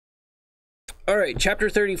All right, chapter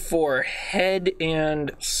 34, head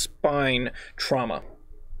and spine trauma.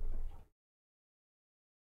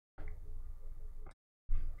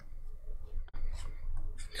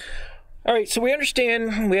 All right, so we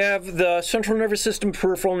understand we have the central nervous system,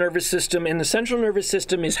 peripheral nervous system, and the central nervous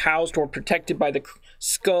system is housed or protected by the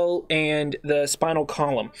skull and the spinal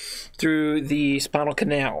column through the spinal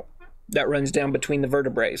canal that runs down between the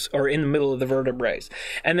vertebrae, or in the middle of the vertebrae.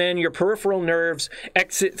 And then your peripheral nerves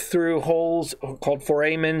exit through holes called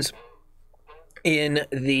foramens in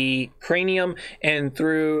the cranium and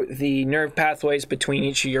through the nerve pathways between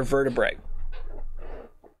each of your vertebrae.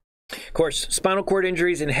 Of course, spinal cord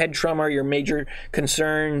injuries and head trauma are your major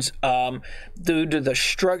concerns. Due to the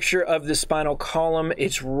structure of the spinal column,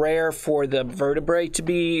 it's rare for the vertebrae to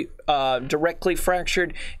be directly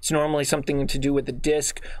fractured. It's normally something to do with the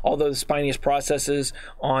disc, although the spinous processes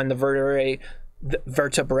on the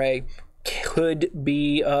vertebrae could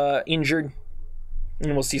be injured,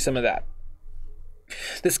 and we'll see some of that.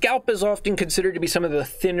 The scalp is often considered to be some of the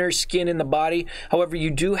thinner skin in the body. However, you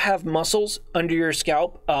do have muscles under your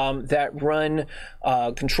scalp that run,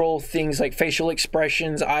 control things like facial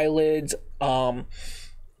expressions, eyelids, play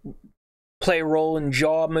a role in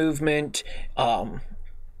jaw movement, and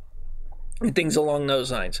things along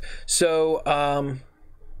those lines. So,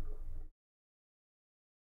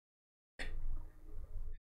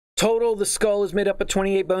 total, the skull is made up of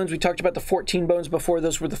 28 bones. We talked about the 14 bones before.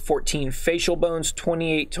 Those were the 14 facial bones,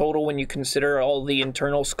 28 total when you consider all the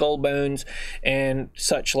internal skull bones and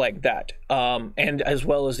such like that, and as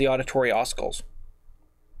well as the auditory ossicles,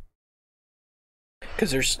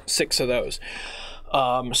 because there's 6 of those.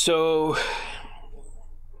 All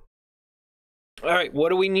right, what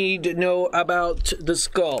do we need to know about the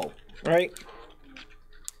skull? All right,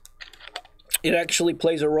 it actually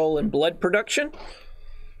plays a role in blood production,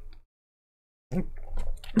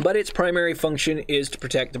 but its primary function is to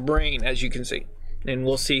protect the brain, as you can see, and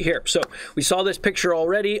we'll see here. So we saw this picture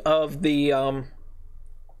already of the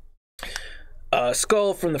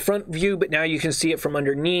skull from the front view, but now you can see it from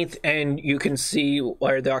underneath, and you can see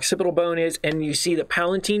where the occipital bone is, and you see the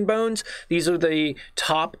palatine bones. These are the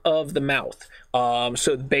top of the mouth.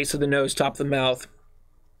 So the base of the nose, top of the mouth,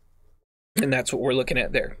 and that's what we're looking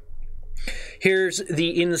at there. Here's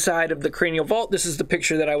the inside of the cranial vault. This is the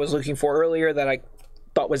picture that I was looking for earlier that I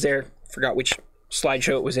thought was there. Forgot which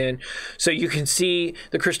slideshow it was in. So you can see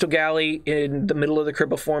the crystal galley in the middle of the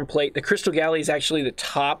cribriform plate. The crystal galley is actually the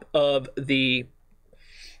top of the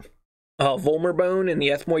vomer bone and the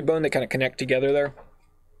ethmoid bone that kind of connect together there.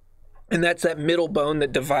 And that's that middle bone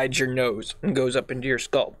that divides your nose and goes up into your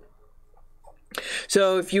skull.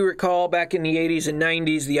 So if you recall back in the 80s and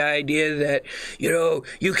 90s, the idea that, you know,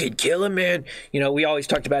 you could kill a man, you know, we always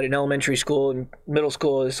talked about it in elementary school and middle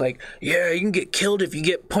school. It's like, yeah, you can get killed if you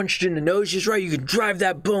get punched in the nose just right. You could drive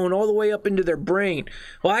that bone all the way up into their brain.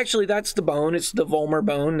 Well, actually, that's the bone. It's the vomer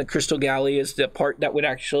bone. The crystal galley is the part that would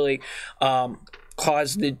actually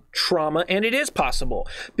cause the trauma. And it is possible.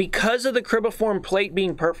 Because of the cribriform plate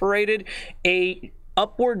being perforated, a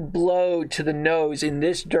upward blow to the nose in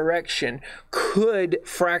this direction could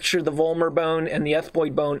fracture the vomer bone and the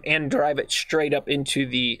ethmoid bone and drive it straight up into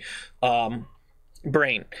the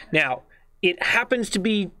brain. Now, it happens to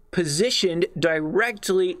be positioned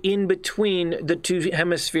directly in between the 2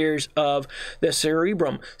 hemispheres of the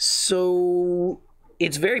cerebrum. So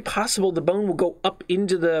it's very possible the bone will go up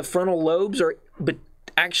into the frontal lobes, or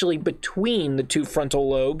actually between the 2 frontal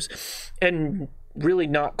lobes, and really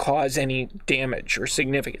not cause any damage or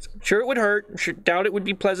significance. Sure, it would hurt. Sure, doubt it would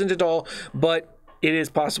be pleasant at all, but it is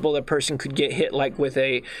possible that person could get hit like with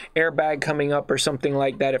a airbag coming up or something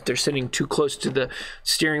like that. If they're sitting too close to the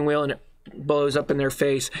steering wheel and it blows up in their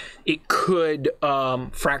face, it could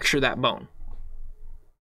fracture that bone.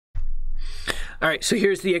 All right, so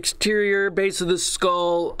here's the exterior base of the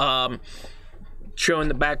skull, showing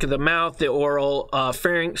the back of the mouth, the oral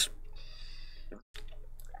pharynx.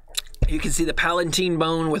 You can see the palatine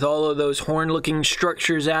bone with all of those horn-looking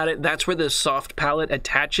structures at it. That's where the soft palate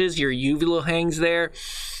attaches. Your uvula hangs there,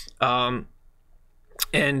 and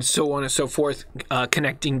so on and so forth,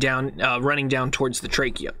 connecting down, running down towards the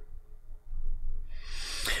trachea.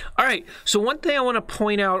 All right, so one thing I want to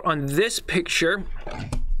point out on this picture,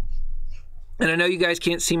 and I know you guys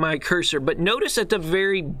can't see my cursor, but notice at the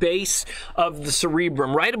very base of the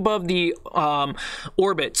cerebrum, right above the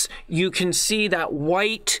orbits, you can see that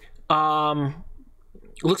white,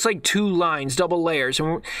 looks like 2 lines, double layers.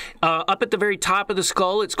 And up at the very top of the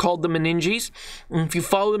skull, it's called the meninges. And if you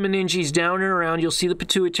follow the meninges down and around, you'll see the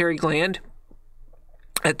pituitary gland.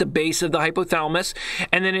 at the base of the hypothalamus,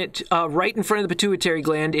 and then it right in front of the pituitary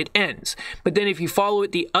gland, it ends. But then if you follow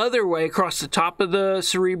it the other way across the top of the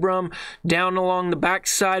cerebrum, down along the back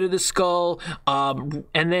side of the skull, and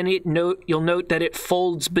then you'll note that it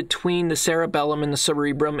folds between the cerebellum and the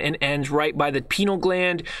cerebrum and ends right by the pineal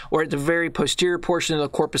gland or at the very posterior portion of the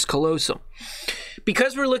corpus callosum.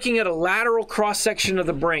 Because we're looking at a lateral cross-section of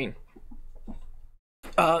the brain,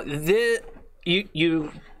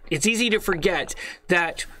 it's easy to forget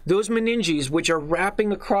that those meninges, which are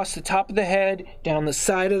wrapping across the top of the head, down the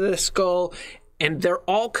side of the skull, and they're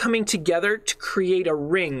all coming together to create a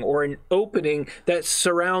ring or an opening that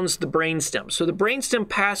surrounds the brainstem. So the brainstem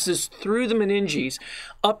passes through the meninges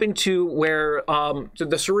up into where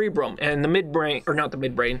the cerebrum and the midbrain, or not the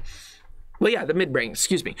midbrain, well, yeah, the midbrain,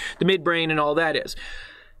 excuse me, the midbrain and all that is.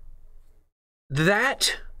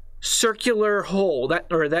 That circular hole,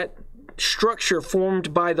 that structure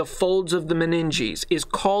formed by the folds of the meninges is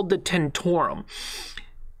called the tentorium.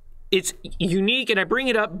 It's unique, and I bring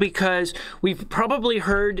it up because we've probably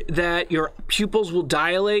heard that your pupils will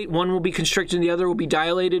dilate. One will be constricted and the other will be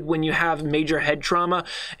dilated when you have major head trauma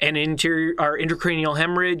and intracranial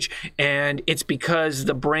hemorrhage, and it's because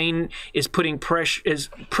the brain is putting pressure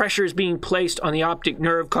is being placed on the optic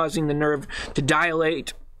nerve, causing the nerve to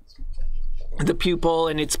dilate the pupil,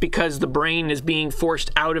 and it's because the brain is being forced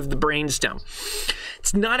out of the brainstem.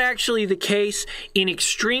 It's not actually the case. In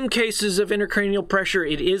extreme cases of intracranial pressure,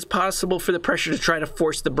 it is possible for the pressure to try to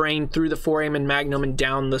force the brain through the foramen magnum and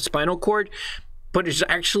down the spinal cord, but it's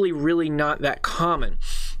actually really not that common.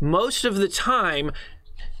 Most of the time,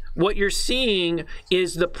 what you're seeing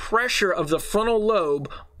is the pressure of the frontal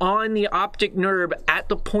lobe on the optic nerve at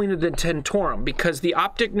the point of the tentorium, because the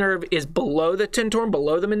optic nerve is below the tentorium,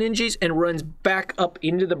 below the meninges, and runs back up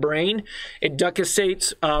into the brain. It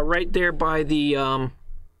decussates right there by the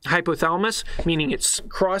hypothalamus, meaning it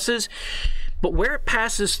crosses. But where it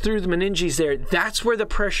passes through the meninges there, that's where the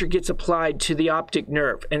pressure gets applied to the optic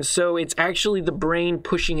nerve. And so it's actually the brain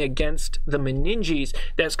pushing against the meninges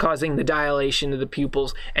that's causing the dilation of the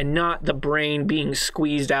pupils, and not the brain being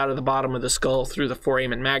squeezed out of the bottom of the skull through the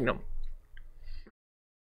foramen magnum.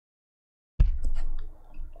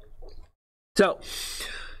 So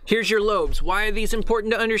here's your lobes. Why are these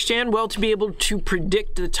important to understand? Well, to be able to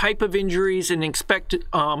predict the type of injuries and expect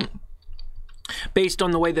based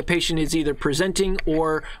on the way the patient is either presenting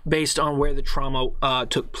or based on where the trauma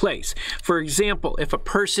took place. For example, if a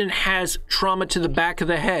person has trauma to the back of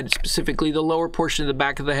the head, specifically the lower portion of the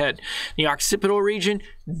back of the head, the occipital region,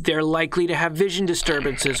 they're likely to have vision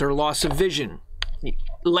disturbances or loss of vision,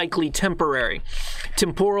 likely temporary.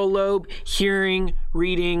 Temporal lobe, hearing,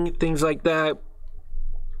 reading, things like that.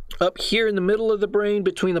 Up here in the middle of the brain,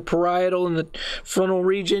 between the parietal and the frontal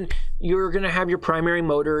region, you're going to have your primary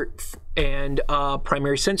motor and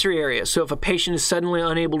primary sensory area. So if a patient is suddenly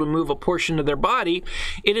unable to move a portion of their body,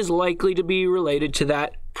 it is likely to be related to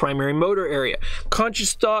that primary motor area.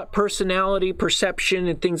 Conscious thought, personality, perception,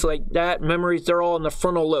 and things like that, memories, they're all in the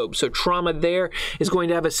frontal lobe. So trauma there is going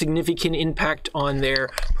to have a significant impact on their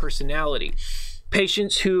personality.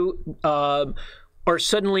 Patients who are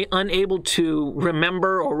suddenly unable to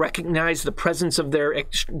remember or recognize the presence of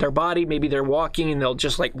their body. Maybe they're walking and they'll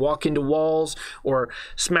just like walk into walls or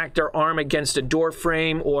smack their arm against a door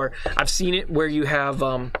frame, or I've seen it where you have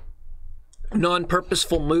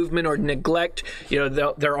non-purposeful movement or neglect. You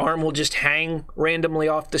know, their arm will just hang randomly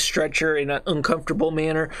off the stretcher in an uncomfortable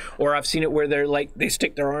manner, or I've seen it where they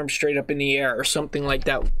stick their arm straight up in the air or something like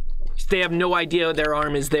that. They have no idea their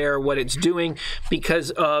arm is there, what it's doing,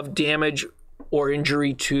 because of damage or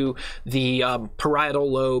injury to the parietal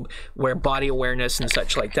lobe, where body awareness and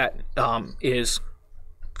such like that is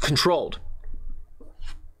controlled.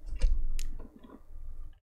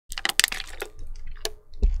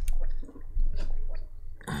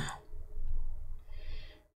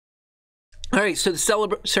 All right, so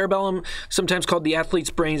the cerebellum, sometimes called the athlete's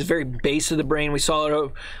brain, is the very base of the brain. We saw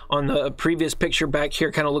it on the previous picture back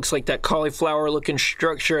here. Kind of looks like that cauliflower-looking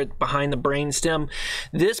structure behind the brainstem.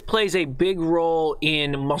 This plays a big role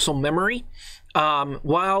in muscle memory.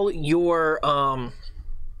 While your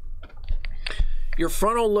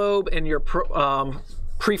frontal lobe and your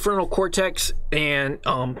prefrontal cortex and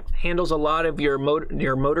handles a lot of your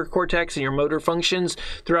motor cortex and your motor functions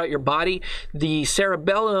throughout your body, the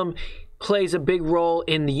cerebellum plays a big role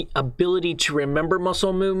in the ability to remember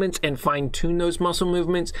muscle movements and fine-tune those muscle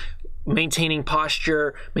movements, maintaining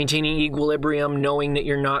posture, maintaining equilibrium, knowing that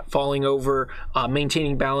you're not falling over,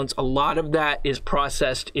 maintaining balance. A lot of that is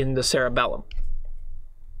processed in the cerebellum.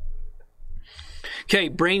 Okay,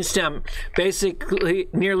 brainstem. Basically,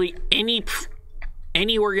 nearly any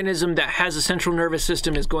any organism that has a central nervous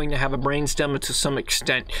system is going to have a brainstem to some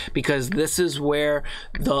extent, because this is where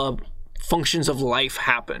the functions of life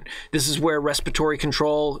happen. This is where respiratory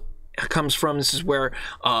control comes from. This is where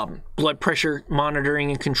blood pressure monitoring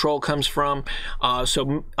and control comes from.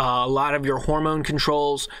 So a lot of your hormone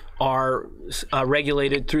controls are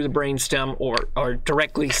regulated through the brainstem, or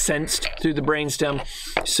directly sensed through the brainstem.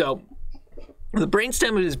 So the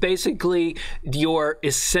brainstem is basically your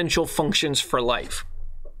essential functions for life.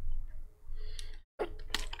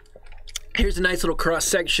 Here's a nice little cross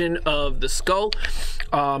section of the skull,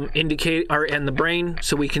 and the brain,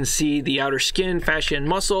 so we can see the outer skin, fascia, and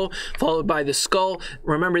muscle, followed by the skull.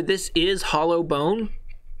 Remember, this is hollow bone,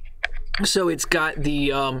 so it's got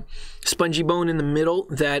the spongy bone in the middle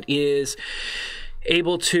that is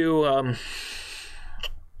able to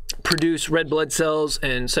produce red blood cells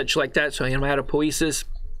and such like that, so hematopoiesis.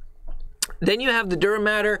 Then you have the dura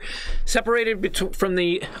mater separated from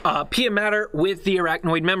the pia mater with the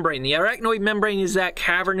arachnoid membrane. The arachnoid membrane is that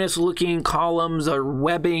cavernous looking columns or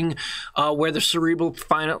webbing where the cerebral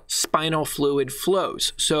spinal fluid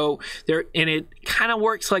flows. So it kind of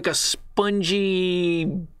works like a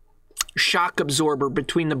spongy shock absorber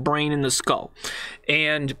between the brain and the skull.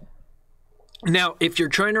 And now, if you're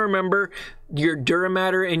trying to remember your dura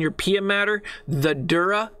mater and your pia mater, the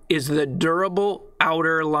dura is the durable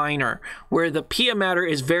outer liner, where the pia mater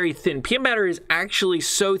is very thin. Pia mater is actually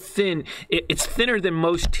so thin, it's thinner than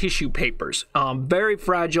most tissue papers, very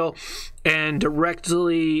fragile, and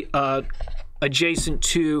directly adjacent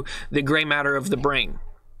to the gray matter of the brain.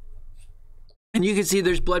 And you can see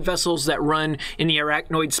there's blood vessels that run in the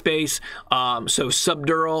arachnoid space, so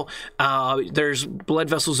subdural. There's blood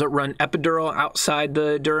vessels that run epidural outside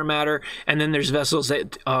the dura mater, and then there's vessels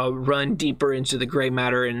that run deeper into the gray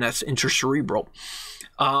matter, and that's intracerebral.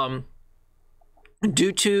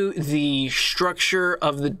 Due to the structure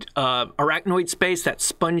of the arachnoid space, that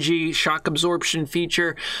spongy shock absorption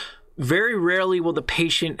feature, very rarely will the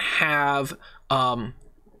patient have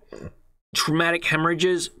traumatic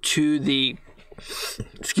hemorrhages to the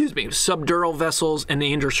subdural vessels and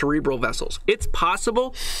the intracerebral vessels. It's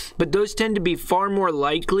possible, but those tend to be far more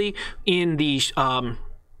likely in the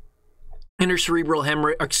intracerebral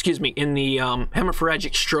in the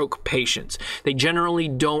hemorrhagic stroke patients. They generally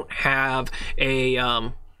don't have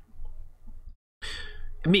a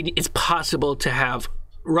it's possible to have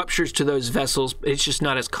ruptures to those vessels. It's just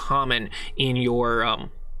not as common in your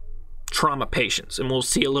trauma patients, and we'll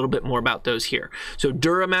see a little bit more about those here. So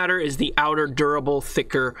dura mater is the outer, durable,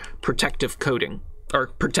 thicker protective coating, or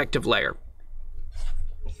protective layer.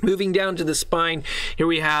 Moving down to the spine, here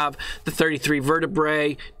we have the 33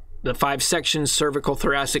 vertebrae, the 5 sections: cervical,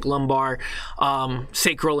 thoracic, lumbar,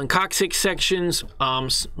 sacral and coccyx sections.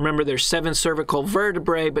 Remember, there's 7 cervical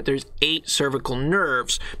vertebrae, but there's 8 cervical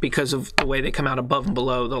nerves because of the way they come out above and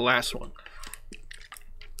below the last one.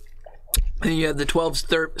 And you have the 12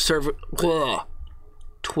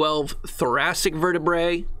 thoracic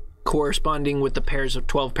vertebrae, corresponding with the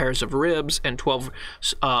 12 pairs of ribs and 12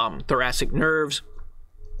 thoracic nerves,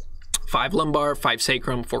 5 lumbar, 5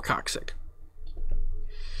 sacrum, 4 coccyx.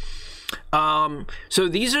 So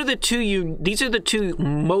these are the two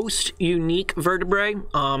most unique vertebrae,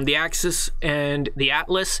 the axis and the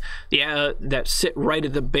atlas, that sit right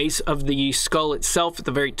at the base of the skull itself, at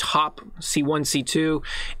the very top, C1, C2,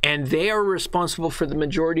 and they are responsible for the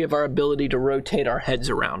majority of our ability to rotate our heads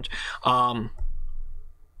around.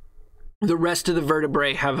 The rest of the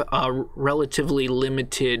vertebrae have a relatively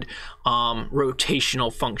limited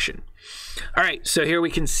rotational function. All right, so here we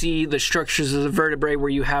can see the structures of the vertebrae, where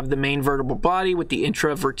you have the main vertebral body with the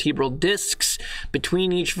intravertebral discs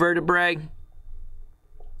between each vertebrae.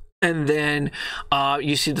 And then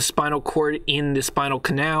you see the spinal cord in the spinal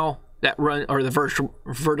canal that run, or the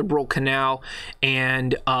vertebral canal,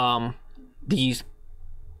 and these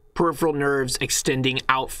peripheral nerves extending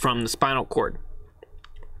out from the spinal cord.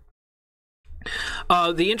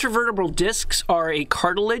 The intravertebral discs are a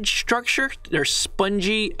cartilage structure. They're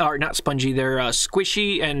spongy, or not spongy, they're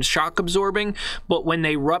squishy and shock absorbing, but when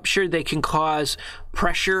they rupture, they can cause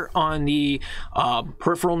pressure on the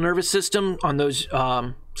peripheral nervous system, on those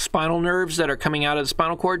spinal nerves that are coming out of the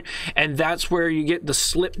spinal cord, and that's where you get the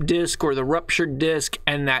slip disc or the ruptured disc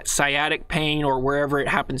and that sciatic pain, or wherever it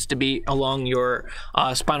happens to be along your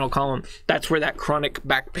spinal column. That's where that chronic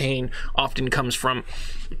back pain often comes from,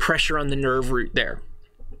 pressure on the nerve root there.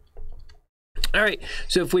 All right,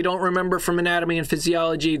 so if we don't remember from anatomy and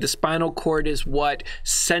physiology, the spinal cord is what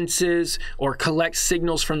senses or collects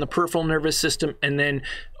signals from the peripheral nervous system, and then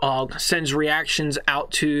sends reactions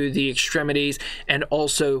out to the extremities, and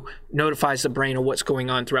also notifies the brain of what's going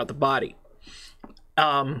on throughout the body.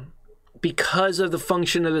 because of the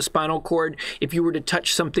function of the spinal cord, if you were to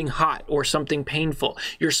touch something hot or something painful,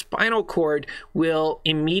 your spinal cord will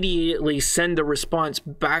immediately send the response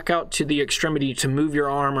back out to the extremity to move your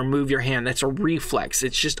arm or move your hand. That's a reflex.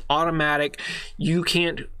 It's just automatic. You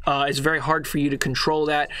can't, it's very hard for you to control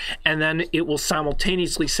that. And then it will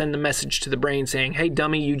simultaneously send the message to the brain saying, hey,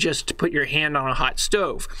 dummy, you just put your hand on a hot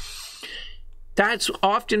stove. That's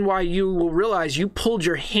often why you will realize you pulled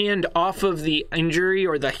your hand off of the injury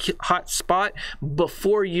or the hot spot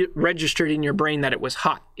before you registered in your brain that it was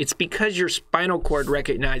hot. It's because your spinal cord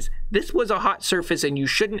recognized this was a hot surface and you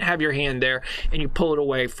shouldn't have your hand there, and you pull it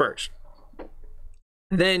away first.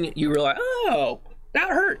 Then you realize, oh, that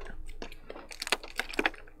hurt.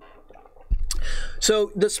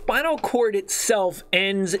 So the spinal cord itself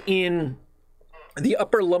ends in the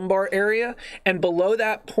upper lumbar area, and below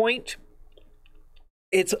that point,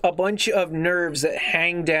 it's a bunch of nerves that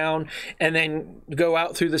hang down and then go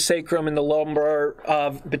out through the sacrum and the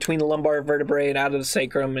lumbar, between the lumbar vertebrae and out of the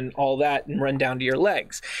sacrum and all that, and run down to your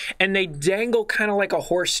legs. And they dangle kind of like a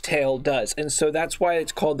horse tail does. And so that's why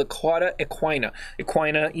it's called the cauda equina.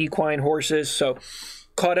 Equine horses. So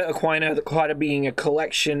cauda equina, the cauda being a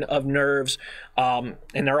collection of nerves, and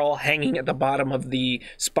they're all hanging at the bottom of the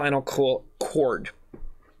spinal cord.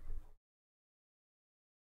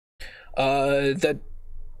 That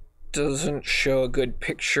doesn't show a good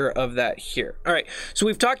picture of that here. All right, so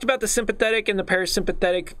we've talked about the sympathetic and the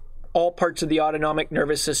parasympathetic, all parts of the autonomic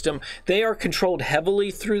nervous system. They are controlled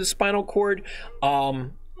heavily through the spinal cord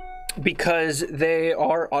because they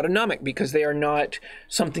are autonomic, because they are not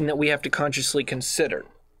something that we have to consciously consider.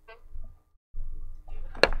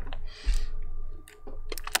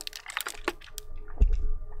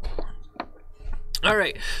 All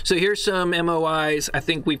right, so here's some MOIs. I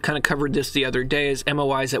think we've kind of covered this the other day as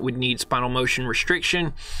MOIs that would need spinal motion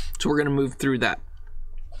restriction. So we're going to move through that.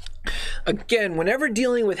 Again, whenever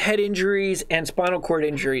dealing with head injuries and spinal cord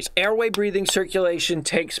injuries, airway, breathing, circulation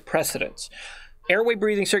takes precedence. Airway,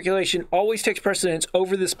 breathing, circulation always takes precedence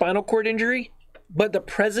over the spinal cord injury, but the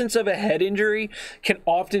presence of a head injury can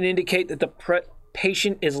often indicate that the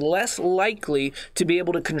patient is less likely to be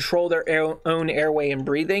able to control their own airway and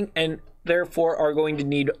breathing, and therefore are going to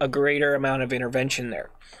need a greater amount of intervention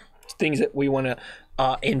there. It's things that we want to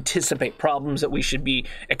anticipate, problems that we should be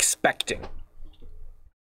expecting.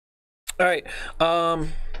 All right.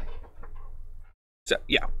 So,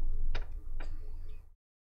 yeah.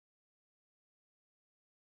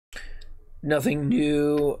 Nothing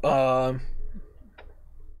new.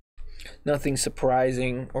 Nothing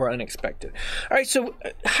surprising or unexpected. All right, so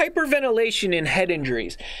hyperventilation in head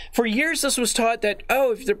injuries. For years, this was taught that,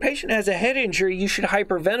 oh, if the patient has a head injury, you should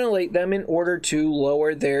hyperventilate them in order to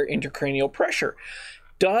lower their intracranial pressure.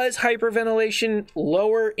 Does hyperventilation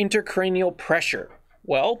lower intracranial pressure?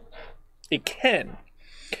 Well, it can.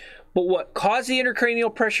 But what caused the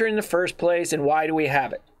intracranial pressure in the first place, and why do we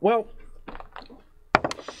have it? Well,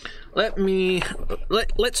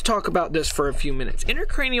 let's talk about this for a few minutes.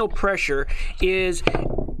 Intracranial pressure is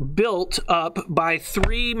built up by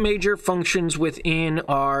three major functions within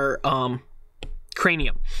our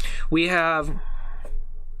cranium. We have,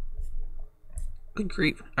 good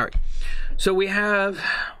grief. All right. So we have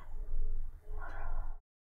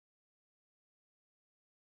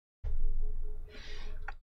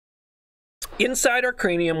inside our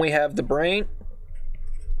cranium, we have the brain.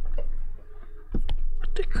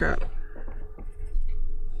 What the crap?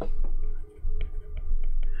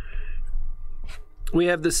 We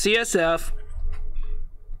have the CSF,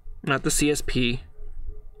 not the CSP,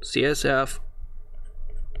 CSF,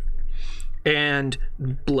 and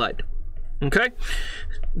blood. Okay?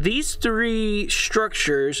 These three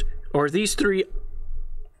structures, or these three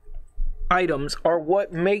items, are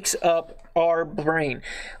what makes up our brain,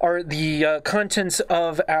 are the contents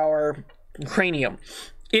of our cranium.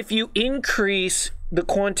 If you increase the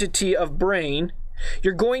quantity of brain,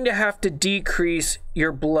 you're going to have to decrease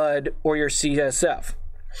your blood or your CSF.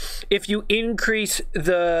 If you increase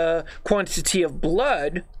the quantity of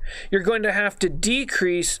blood, you're going to have to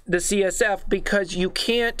decrease the CSF, because you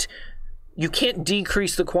can't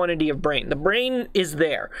decrease the quantity of brain. The brain is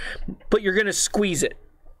there, but you're going to squeeze it,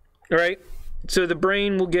 all right? So the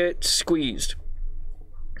brain will get squeezed.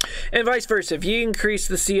 And vice versa. If you increase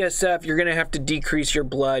the CSF, you're going to have to decrease your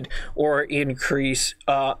blood or increase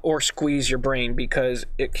or squeeze your brain, because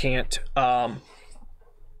it can't,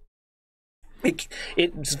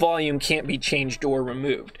 its volume can't be changed or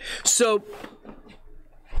removed. So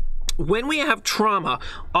when we have trauma,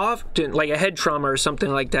 often like a head trauma or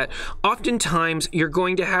something like that, oftentimes you're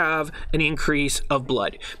going to have an increase of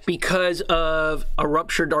blood because of a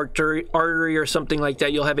ruptured artery or something like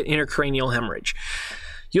that. You'll have an intracranial hemorrhage.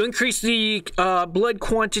 You increase the blood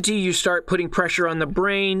quantity, you start putting pressure on the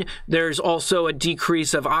brain. There's also a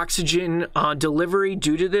decrease of oxygen delivery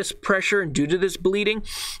due to this pressure and due to this bleeding.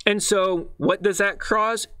 And so what does that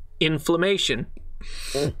cause? Inflammation.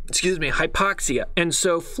 Excuse me, hypoxia. And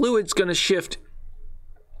so fluid's going to shift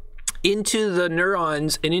into the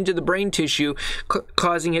neurons and into the brain tissue,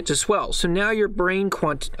 causing it to swell. So now your brain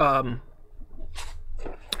contents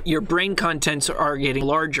are getting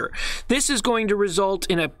larger. This is going to result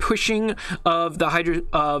in a pushing of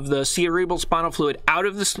the cerebral spinal fluid out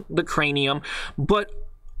of the cranium, but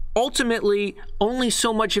ultimately only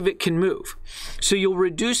so much of it can move. So you'll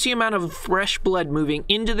reduce the amount of fresh blood moving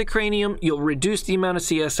into the cranium, you'll reduce the amount of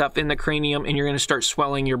CSF in the cranium, and you're going to start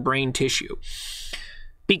swelling your brain tissue.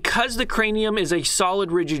 Because the cranium is a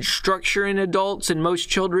solid, rigid structure in adults and most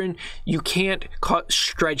children, you can't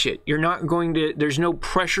stretch it. You're not going to, there's no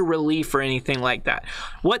pressure relief or anything like that.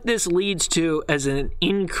 What this leads to is an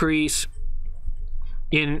increase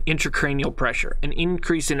in intracranial pressure, an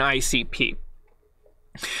increase in ICP.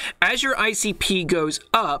 As your ICP goes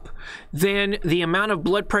up, then the amount of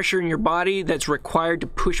blood pressure in your body that's required to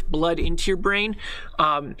push blood into your brain,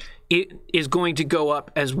 it is going to go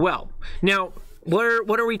up as well. Now,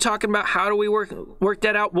 what are we talking about? How do we work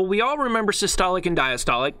that out? Well, we all remember systolic and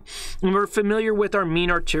diastolic, and we're familiar with our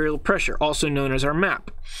mean arterial pressure, also known as our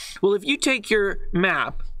MAP. Well, if you take your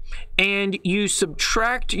MAP and you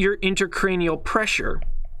subtract your intracranial pressure,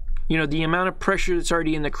 you know, the amount of pressure that's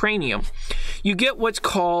already in the cranium, you get what's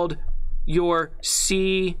called your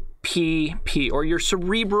CPP, or your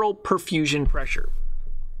cerebral perfusion pressure.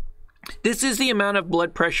 This is the amount of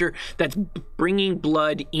blood pressure that's bringing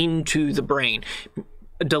blood into the brain,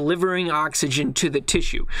 delivering oxygen to the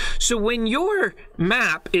tissue. So when your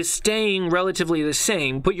MAP is staying relatively the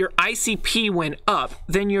same, but your ICP went up,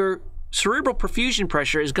 then your cerebral perfusion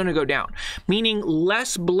pressure is going to go down, meaning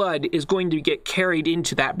less blood is going to get carried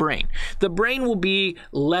into that brain. The brain will be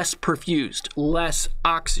less perfused, less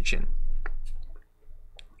oxygen.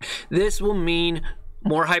 This will mean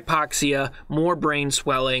more hypoxia, more brain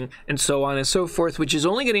swelling, and so on and so forth, which is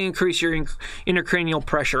only going to increase your intracranial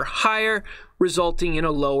pressure higher, resulting in a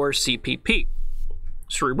lower CPP,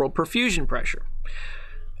 cerebral perfusion pressure,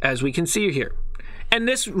 as we can see here. And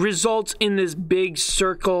this results in this big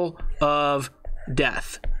circle of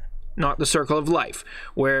death, not the circle of life,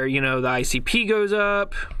 where, you know, the ICP goes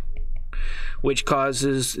up, which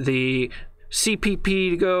causes the CPP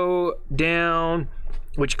to go down,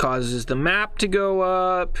 which causes the MAP to go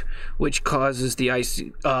up, which causes the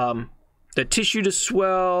tissue to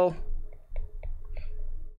swell,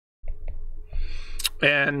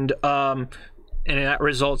 and that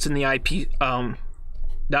results in the ICP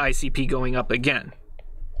going up again,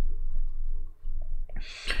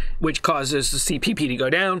 which causes the CPP to go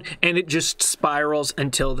down, and it just spirals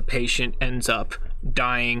until the patient ends up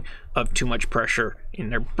dying of too much pressure in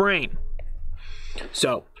their brain.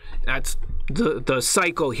 So that's the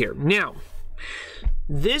cycle here. Now,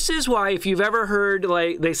 this is why, if you've ever heard,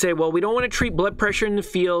 like, they say, well, we don't want to treat blood pressure in the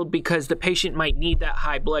field because the patient might need that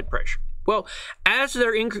high blood pressure. Well, as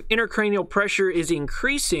their intracranial pressure is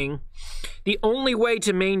increasing, the only way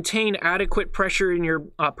to maintain adequate pressure in your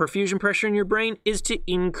perfusion pressure in your brain is to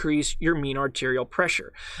increase your mean arterial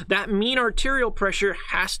pressure. That mean arterial pressure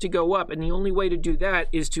has to go up, and the only way to do that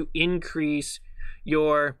is to increase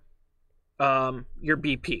your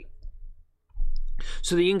BP.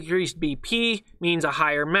 So the increased BP means a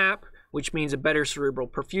higher MAP, which means a better cerebral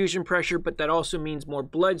perfusion pressure, but that also means more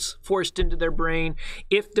blood's forced into their brain.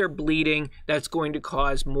 If they're bleeding, that's going to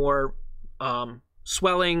cause more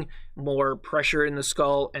swelling, more pressure in the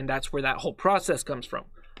skull, and that's where that whole process comes from.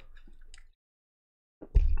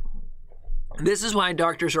 This is why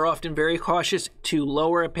doctors are often very cautious to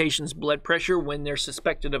lower a patient's blood pressure when they're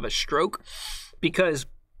suspected of a stroke, because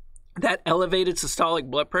that elevated systolic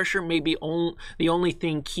blood pressure may be the only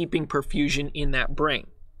thing keeping perfusion in that brain.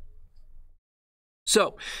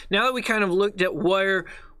 So now that we kind of looked at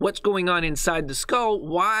what's going on inside the skull,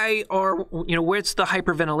 what's the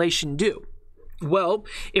hyperventilation do? Well,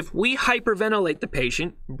 if we hyperventilate the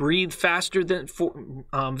patient, ventilate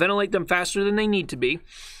them faster than they need to be,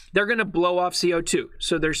 they're going to blow off CO2.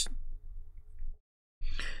 So there's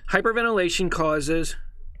hyperventilation causes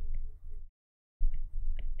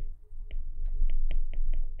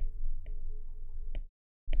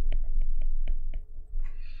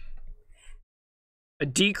a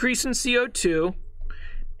decrease in CO2,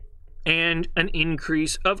 and an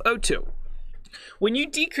increase of O2. When you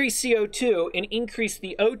decrease CO2 and increase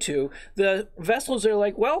the O2, the vessels are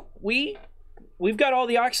like, well, we've got all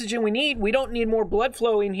the oxygen we need. We don't need more blood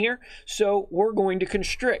flow in here, so we're going to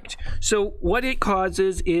constrict. So what it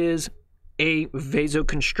causes is a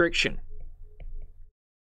vasoconstriction.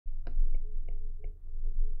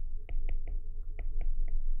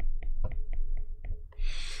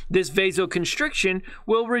 This vasoconstriction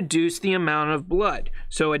will reduce the amount of blood,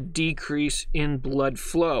 so a decrease in blood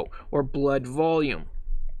flow or blood volume.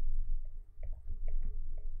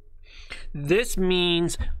 This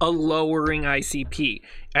means a lowering ICP,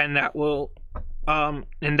 and that will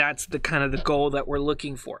and that's the kind of the goal that we're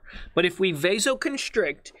looking for. But if we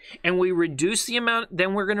vasoconstrict and we reduce the amount,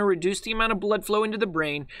 then we're going to reduce the amount of blood flow into the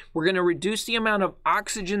brain. We're going to reduce the amount of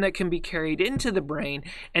oxygen that can be carried into the brain,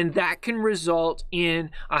 and that can result in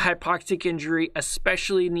a hypoxic injury,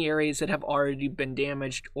 especially in the areas that have already been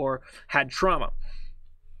damaged or had trauma.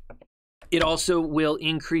 It also will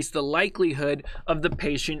increase the likelihood of the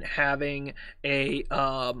patient having a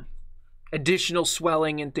additional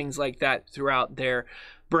swelling and things like that throughout their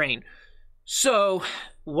brain. So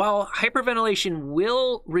while hyperventilation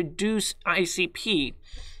will reduce ICP,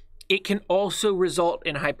 it can also result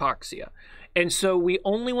in hypoxia. And so we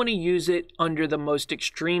only want to use it under the most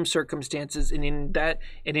extreme circumstances,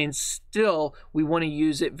 and still we want to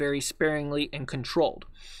use it very sparingly and controlled.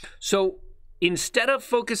 So instead of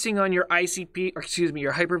focusing on your ICP, or excuse me,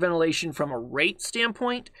 your hyperventilation from a rate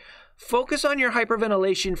standpoint, focus on your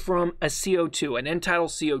hyperventilation from a CO2, an end-tidal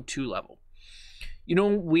CO2 level. You know,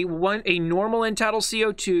 we want a normal end-tidal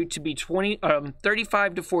CO2 to be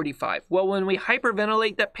 35 to 45. Well, when we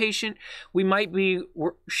hyperventilate that patient, we might be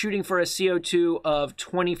shooting for a CO2 of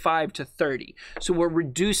 25 to 30. So we're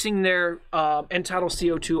reducing their end-tidal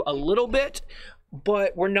CO2 a little bit,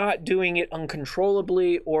 but we're not doing it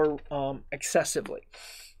uncontrollably or excessively.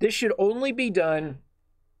 This should only be done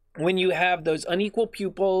when you have those unequal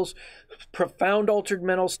pupils, profound altered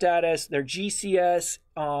mental status, their GCS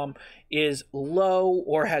is low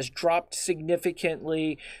or has dropped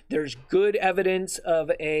significantly, there's good evidence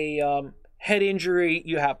of a head injury,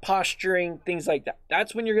 you have posturing, things like that.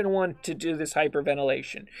 That's when you're going to want to do this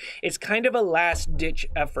hyperventilation. It's kind of a last-ditch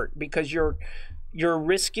effort because you're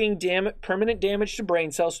risking permanent damage to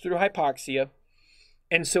brain cells through hypoxia,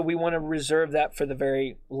 and so we want to reserve that for the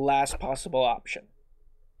very last possible option.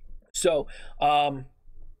 So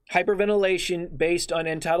hyperventilation based on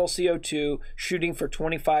end-tidal CO2, shooting for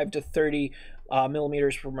 25 to 30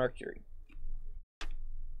 millimeters per mercury.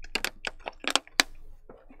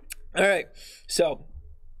 All right, so,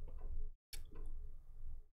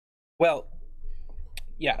 well,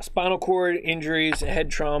 yeah, spinal cord injuries, head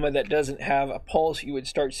trauma that doesn't have a pulse, you would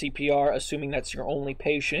start CPR, assuming that's your only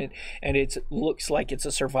patient, and it looks like it's a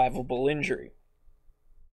survivable injury.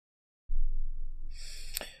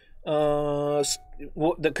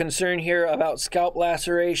 The concern here about scalp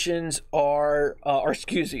lacerations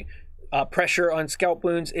pressure on scalp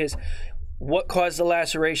wounds is what caused the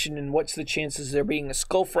laceration and what's the chances there being a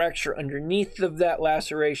skull fracture underneath of that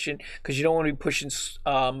laceration, because you don't want to be pushing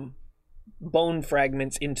bone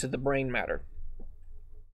fragments into the brain matter.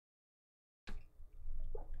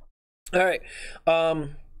 All right.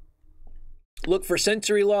 Look for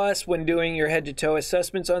sensory loss when doing your head-to-toe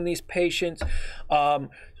assessments on these patients.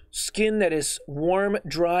 Skin that is warm,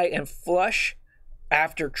 dry, and flush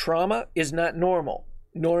after trauma is not normal.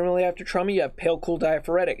 Normally after trauma, you have pale, cool,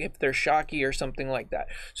 diaphoretic if they're shocky or something like that.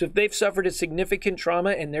 So if they've suffered a significant trauma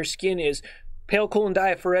and their skin is pale, cool, and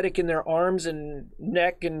diaphoretic in their arms and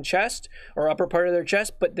neck and chest, or upper part of their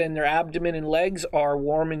chest, but then their abdomen and legs are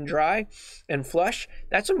warm and dry and flush,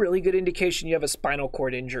 that's a really good indication you have a spinal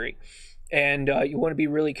cord injury. And you want to be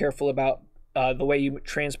really careful about the way you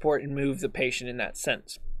transport and move the patient in that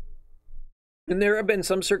sense. And there have been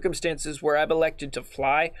some circumstances where I've elected to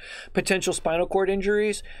fly potential spinal cord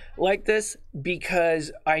injuries like this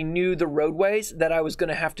because I knew the roadways that I was going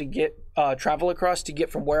to have to travel across to get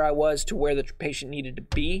from where I was to where the patient needed to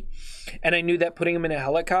be. And I knew that putting them in a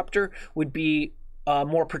helicopter would be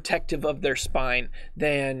more protective of their spine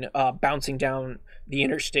than bouncing down the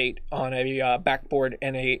interstate on a backboard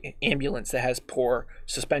and a ambulance that has poor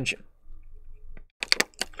suspension.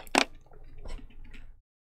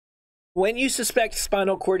 When you suspect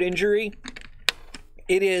spinal cord injury,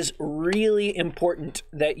 it is really important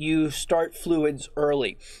that you start fluids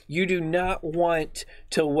early. You do not want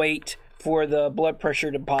to wait for the blood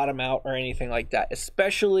pressure to bottom out or anything like that,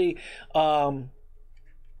 especially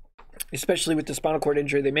especially with the spinal cord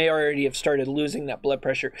injury, they may already have started losing that blood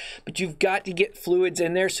pressure. But you've got to get fluids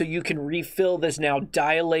in there so you can refill this now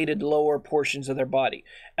dilated lower portions of their body.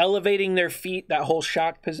 Elevating their feet, that whole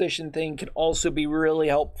shock position thing, can also be really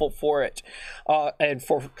helpful for it and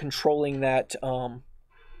for controlling that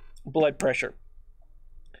blood pressure.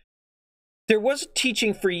 There was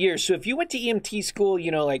teaching for years. So if you went to EMT school,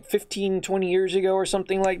 you know, like 15, 20 years ago or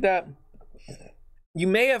something like that, you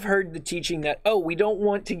may have heard the teaching that, oh, we don't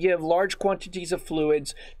want to give large quantities of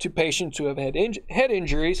fluids to patients who have had head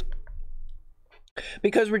injuries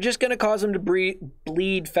because we're just going to cause them to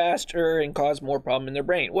bleed faster and cause more problem in their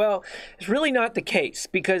brain. Well, it's really not the case,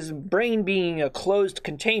 because brain, being a closed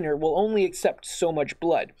container, will only accept so much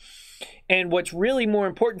blood. And what's really more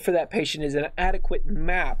important for that patient is an adequate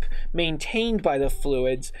map maintained by the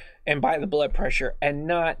fluids and by the blood pressure, and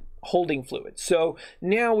not holding fluids. So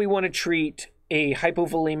now we want to treat a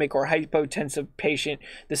hypovolemic or hypotensive patient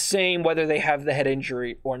the same whether they have the head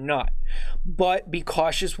injury or not. But be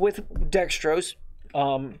cautious with dextrose,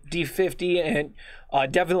 D50,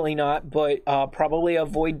 and definitely not, but probably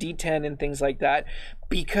avoid D10 and things like that,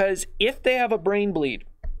 because if they have a brain bleed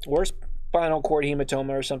or spinal cord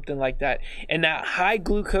hematoma or something like that, and that high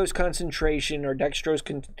glucose concentration or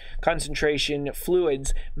dextrose concentration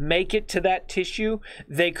fluids make it to that tissue,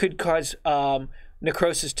 they could cause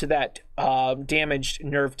necrosis to that damaged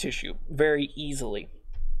nerve tissue very easily.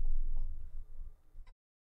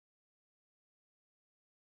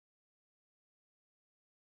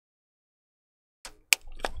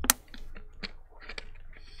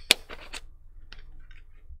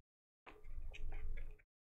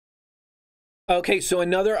 Okay, so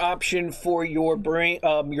another option for your brain,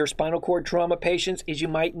 your spinal cord trauma patients, is you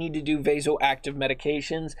might need to do vasoactive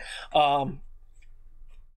medications,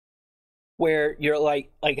 where you're like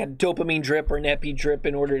a dopamine drip or an epi drip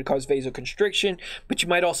in order to cause vasoconstriction, but you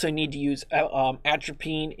might also need to use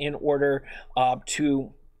atropine in order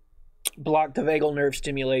to block the vagal nerve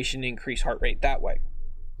stimulation and increase heart rate that way.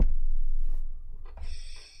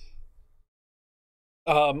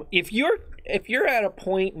 If you're at a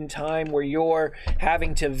point in time where you're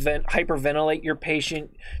having to hyperventilate your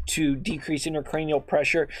patient to decrease intracranial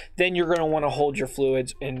pressure, then you're going to want to hold your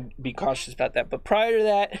fluids and be cautious about that. But prior to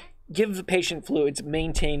that, give the patient fluids,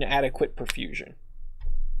 maintain adequate perfusion.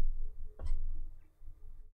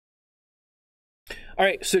 All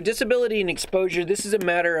right, so disability and exposure, this is a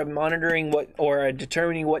matter of monitoring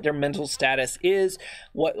determining what their mental status is,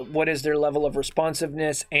 what is their level of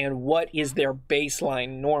responsiveness, and what is their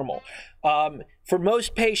baseline normal. For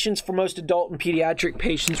most patients, for most adult and pediatric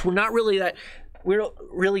patients, we don't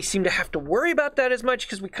really seem to have to worry about that as much,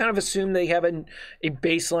 because we kind of assume they have a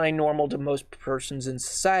baseline normal to most persons in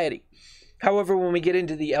society. However, when we get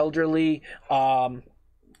into the elderly,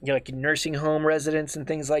 like nursing home residents and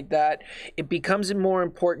things like that, it becomes more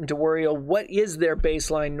important to worry on what is their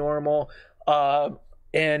baseline normal,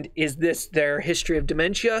 and is this their history of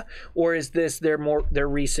dementia, or is this their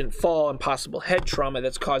recent fall and possible head trauma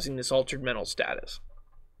that's causing this altered mental status.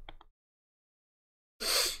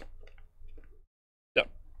 So,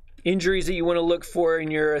 injuries that you want to look for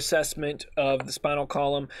in your assessment of the spinal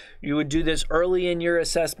column, you would do this early in your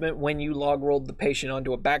assessment when you log rolled the patient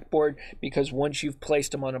onto a backboard, because once you've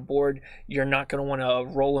placed them on a board, you're not going to want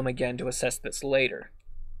to roll them again to assess this later.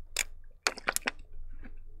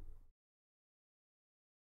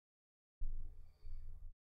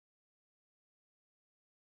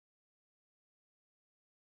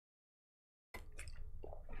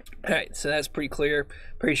 All right, so that's pretty clear,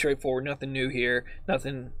 pretty straightforward, nothing new here,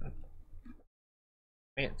 nothing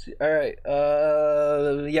fancy. All right,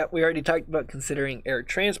 yeah, we already talked about considering air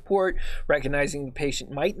transport, recognizing the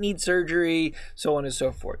patient might need surgery, so on and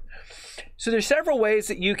so forth. So there's several ways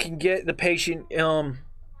that you can get the patient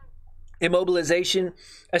immobilization.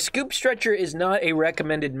 A scoop stretcher is not a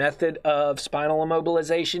recommended method of spinal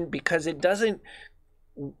immobilization because it doesn't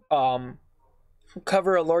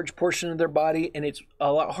cover a large portion of their body, and it's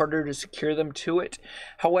a lot harder to secure them to it.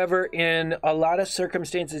 However, in a lot of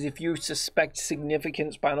circumstances, if you suspect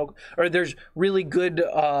significant or there's really good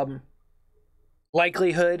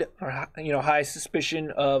likelihood or high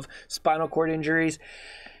suspicion of spinal cord injuries,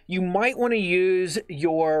 you might want to use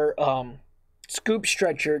your scoop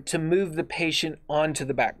stretcher to move the patient onto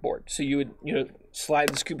the backboard. So you would slide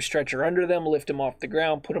the scoop stretcher under them, lift them off the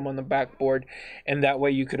ground, put them on the backboard, and that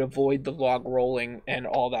way you could avoid the log rolling and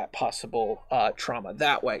all that possible trauma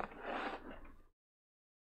that way.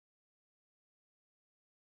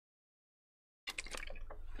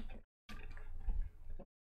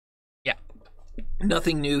 Yeah,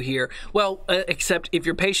 nothing new here. Well, except if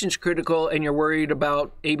your patient's critical and you're worried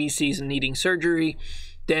about ABCs and needing surgery,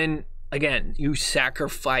 then again, you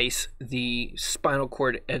sacrifice the spinal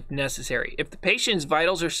cord if necessary. If the patient's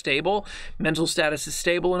vitals are stable, mental status is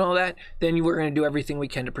stable and all that, then we're going to do everything we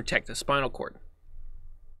can to protect the spinal cord.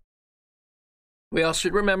 We also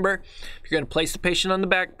should remember, if you're going to place the patient on the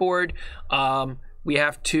backboard, we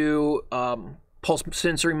have to pulse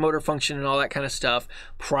sensory motor function and all that kind of stuff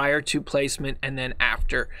prior to placement and then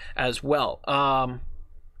after as well.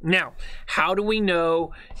 Now, how do we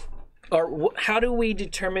know, or how do we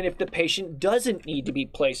determine if the patient doesn't need to be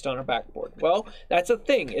placed on a backboard? Well, that's a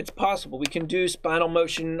thing. It's possible. We can do spinal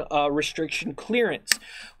motion restriction clearance,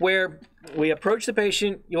 where we approach the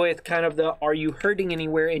patient with kind of the, are you hurting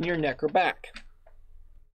anywhere in your neck or back?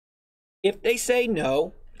 If they say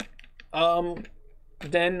no,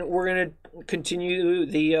 then we're going to continue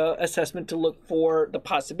the assessment to look for the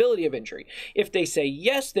possibility of injury. If they say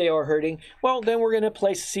yes, they are hurting, well, then we're going to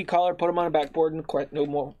place a C-collar, put them on a backboard, and no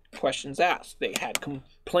more questions asked. They had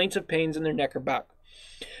complaints of pains in their neck or back.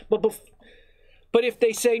 But if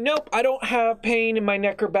they say, nope, I don't have pain in my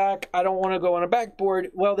neck or back, I don't want to go on a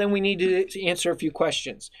backboard, well, then we need to answer a few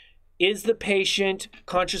questions. Is the patient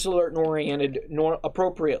conscious, alert, and oriented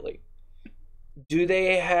appropriately? Do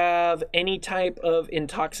they have any type of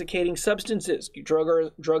intoxicating substances,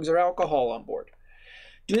 drugs or alcohol on board?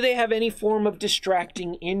 Do they have any form of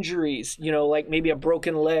distracting injuries, like maybe a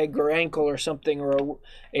broken leg or ankle or something, or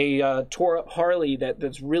a tore up Harley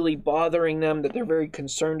that's really bothering them, that they're very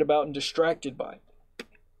concerned about and distracted by?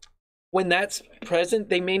 When that's present,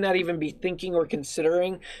 they may not even be thinking or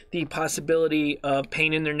considering the possibility of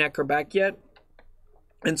pain in their neck or back yet.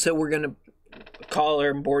 And so we're going to call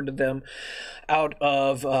or board them out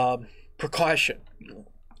of precaution.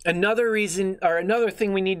 Another reason, or another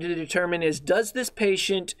thing we need to determine is, does this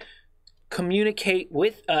patient communicate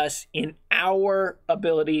with us in our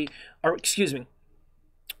ability, or excuse me,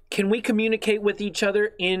 can we communicate with each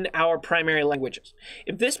other in our primary languages?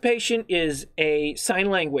 If this patient is a sign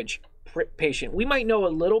language patient, we might know a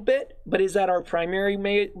little bit, but is that our primary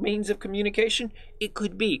means of communication? It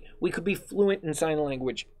could be. We could be fluent in sign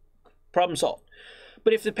language. Problem solved.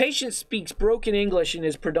 But if the patient speaks broken English and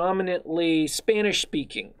is predominantly Spanish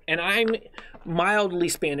speaking, and I'm mildly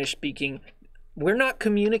Spanish speaking, we're not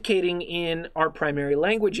communicating in our primary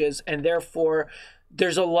languages, and therefore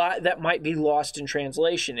there's a lot that might be lost in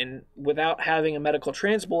translation. And without having a medical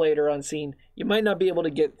translator on scene, you might not be able to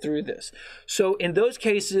get through this. So in those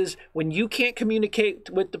cases, when you can't communicate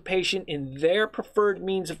with the patient in their preferred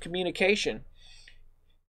means of communication,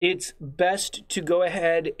 it's best to go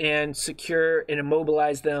ahead and secure and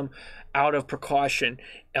immobilize them out of precaution,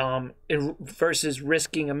 versus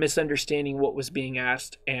risking a misunderstanding what was being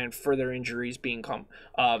asked and further injuries being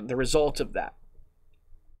the result of that.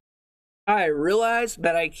 I realize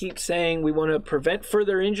that I keep saying we want to prevent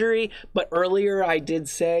further injury, but earlier I did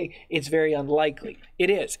say it's very unlikely. It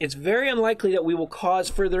is. It's very unlikely that we will cause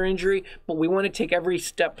further injury, but we want to take every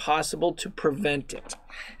step possible to prevent it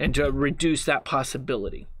and to reduce that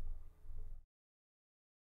possibility.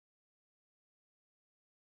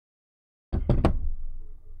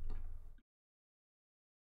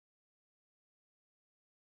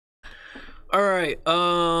 All right.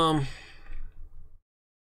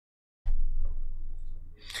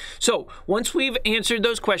 So once we've answered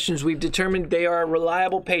those questions, we've determined they are a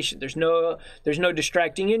reliable patient. There's no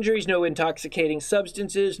distracting injuries, no intoxicating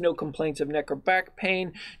substances, no complaints of neck or back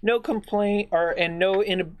pain, no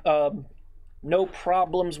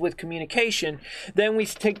problems with communication. Then we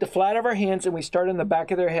take the flat of our hands and we start on the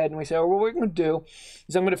back of their head and we say, oh, what we're going to do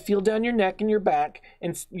is I'm going to feel down your neck and your back,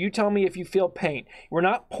 and you tell me if you feel pain. We're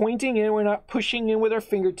not pointing in, we're not pushing in with our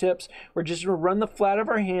fingertips. We're just going to run the flat of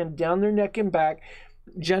our hand down their neck and back,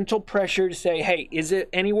 gentle pressure to say, hey, is it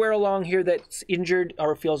anywhere along here that's injured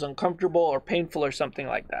or feels uncomfortable or painful or something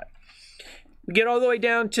like that? We get all the way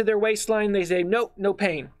down to their waistline. They say, nope, no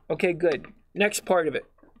pain. Okay, good. Next part of it.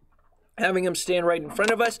 Having them stand right in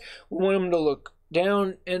front of us, we want them to look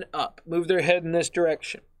down and up, move their head in this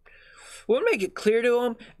direction. We want to make it clear to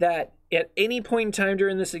them that at any point in time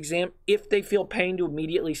during this exam, if they feel pain, to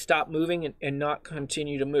immediately stop moving and not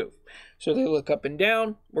continue to move. So they look up and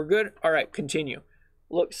down. We're good. All right, continue.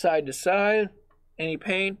 Look side to side. Any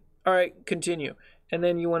pain? All right, continue. And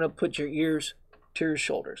then you want to put your ears to your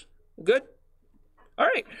shoulders. Good? All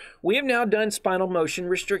right, we have now done spinal motion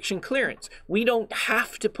restriction clearance. We don't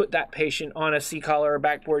have to put that patient on a C-collar or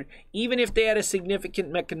backboard, even if they had a significant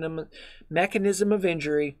mechanism of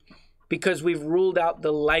injury, because we've ruled out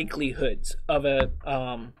the likelihoods of a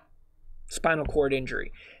spinal cord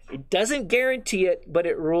injury. It doesn't guarantee it, but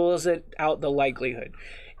it rules it out, the likelihood.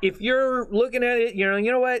 If you're looking at it, you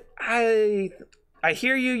know what, I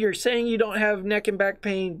hear you. You're saying you don't have neck and back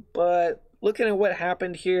pain, but looking at what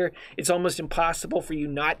happened here, it's almost impossible for you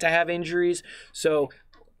not to have injuries. So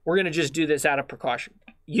we're going to just do this out of precaution.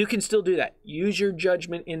 You can still do that. Use your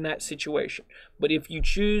judgment in that situation. But if you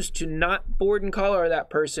choose to not board and collar that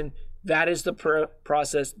person, that is the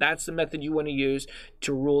process. That's the method you want to use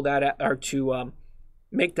to rule that out, or to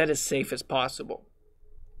make that as safe as possible.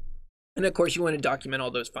 And of course, you want to document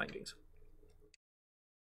all those findings.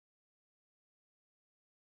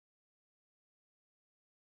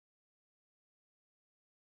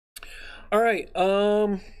 All right.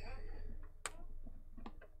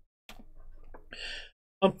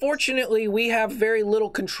 Unfortunately, we have very little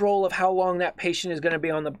control of how long that patient is going to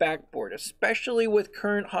be on the backboard, especially with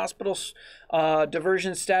current hospital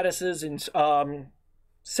diversion statuses and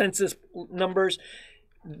census numbers.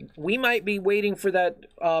 We might be waiting for that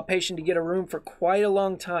patient to get a room for quite a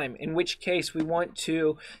long time, in which case we want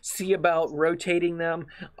to see about rotating them,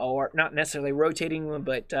 or not necessarily rotating them,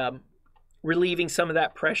 but relieving some of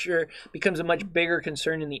that pressure. Becomes a much bigger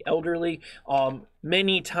concern in the elderly.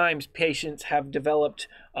 Many times patients have developed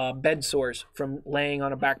bed sores from laying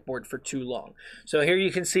on a backboard for too long. So here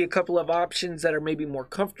you can see a couple of options that are maybe more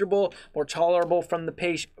comfortable, more tolerable from the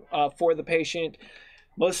patient, for the patient.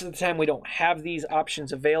 Most of the time we don't have these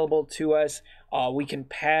options available to us. We can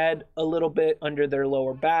pad a little bit under their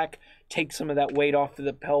lower back, take some of that weight off of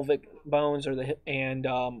the pelvic bones or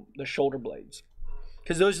the shoulder blades.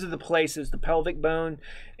 Because those are the places, the pelvic bone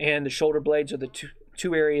and the shoulder blades are the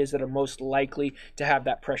two areas that are most likely to have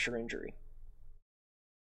that pressure injury.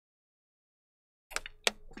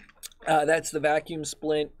 That's the vacuum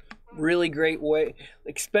splint. Really great way.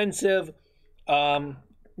 Expensive.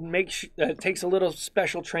 It takes a little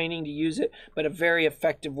special training to use it, but a very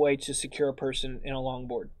effective way to secure a person in a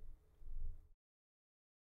longboard.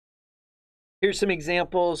 Here's some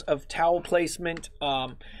examples of towel placement.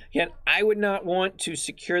 Again, I would not want to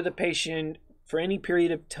secure the patient for any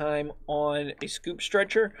period of time on a scoop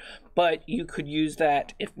stretcher, but you could use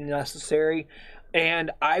that if necessary.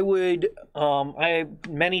 And I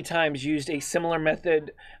many times used a similar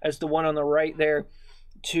method as the one on the right there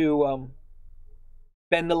to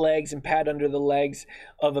bend the legs and pad under the legs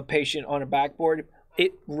of a patient on a backboard.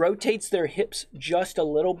 It rotates their hips just a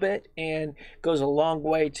little bit and goes a long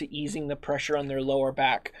way to easing the pressure on their lower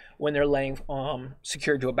back when they're laying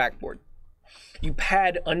secured to a backboard. You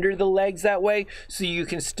pad under the legs that way so you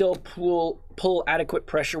can still pull adequate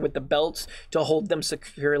pressure with the belts to hold them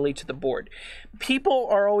securely to the board. People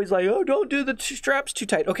are always like, oh, don't do the straps too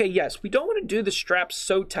tight. Okay, yes, we don't want to do the straps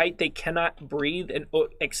so tight they cannot breathe and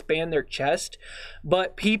expand their chest.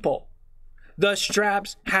 But people, the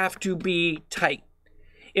straps have to be tight.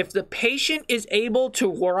 If the patient is able to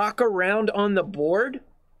rock around on the board,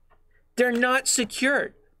 they're not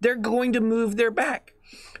secured. They're going to move their back.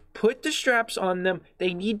 Put the straps on them.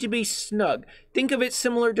 They need to be snug. Think of it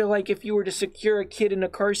similar to like if you were to secure a kid in a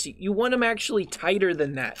car seat. You want them actually tighter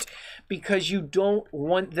than that because you don't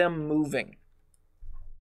want them moving.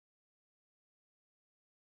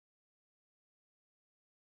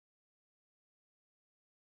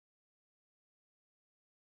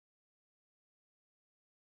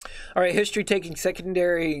 All right, history taking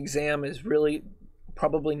secondary exam is really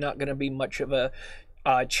probably not going to be much of a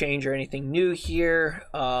change or anything new here.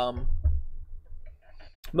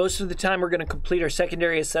 Most of the time we're going to complete our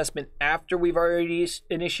secondary assessment after we've already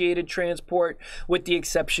initiated transport, with the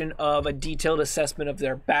exception of a detailed assessment of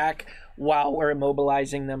their back while we're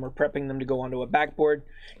immobilizing them or prepping them to go onto a backboard,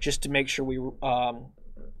 just to make sure we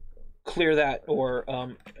clear that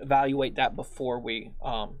or evaluate that before we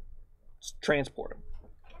transport them.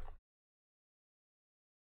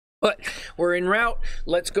 But we're en route.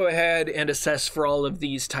 Let's go ahead and assess for all of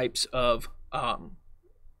these types of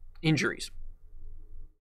injuries.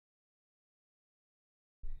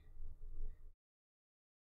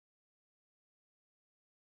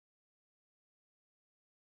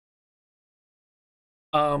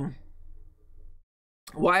 Why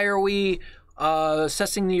are we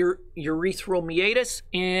assessing the urethral meatus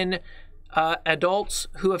in adults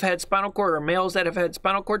who have had spinal cord, or males that have had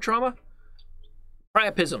spinal cord trauma?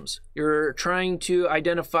 Priapisms. You're trying to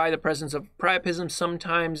identify the presence of priapisms.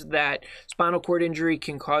 Sometimes that spinal cord injury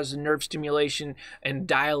can cause nerve stimulation and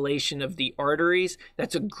dilation of the arteries.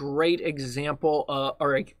 That's a great example,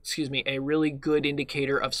 a really good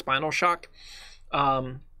indicator of spinal shock.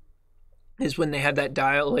 Is when they have that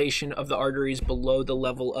dilation of the arteries below the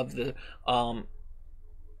level of the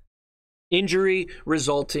injury,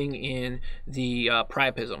 resulting in the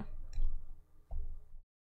priapism.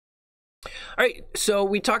 All right, so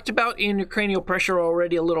we talked about intracranial pressure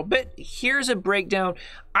already a little bit. Here's a breakdown.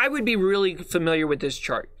 I would be really familiar with this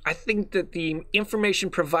chart. I think that the information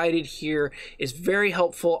provided here is very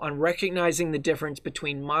helpful on recognizing the difference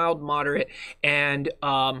between mild, moderate, and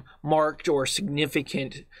marked or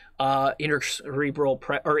significant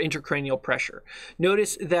intracranial pressure.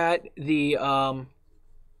 Notice that the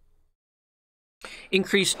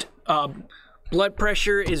increased blood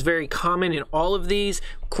pressure is very common in all of these.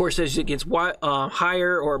 Of course, as it gets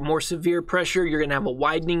higher or more severe pressure, you're going to have a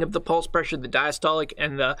widening of the pulse pressure. The diastolic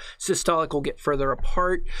and the systolic will get further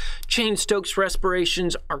apart. Cheyne-Stokes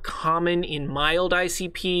respirations are common in mild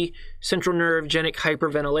ICP. Central neurogenic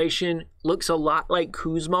hyperventilation looks a lot like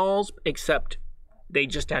Kussmaul's, except they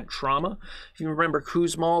just had trauma. If you remember,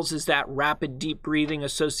 Kussmaul's is that rapid deep breathing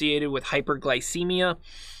associated with hyperglycemia.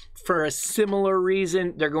 For a similar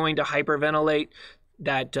reason, they're going to hyperventilate,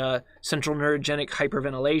 that central neurogenic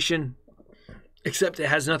hyperventilation, except it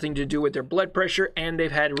has nothing to do with their blood pressure, and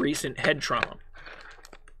they've had recent head trauma.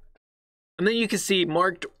 And then you can see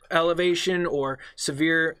marked elevation or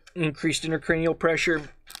severe increased intracranial pressure.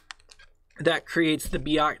 That creates the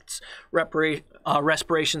Biot's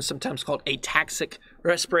respiration, sometimes called ataxic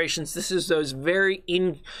respirations. This is those very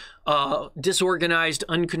disorganized,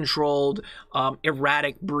 uncontrolled,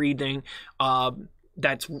 erratic breathing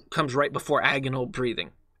that comes right before agonal breathing.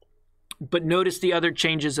 But notice the other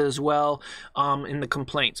changes as well in the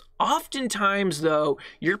complaints. Oftentimes, though,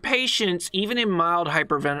 your patients, even in mild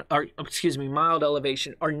mild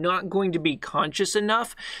elevation, are not going to be conscious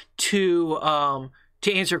enough to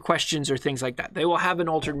answer questions or things like that. They will have an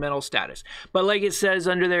altered mental status. But like it says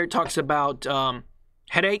under there, it talks about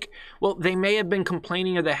headache. Well, they may have been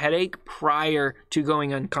complaining of the headache prior to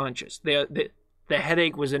going unconscious. The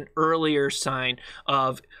headache was an earlier sign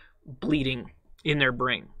of bleeding in their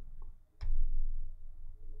brain.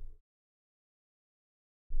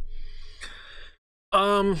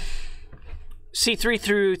 C3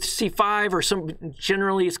 through C5, or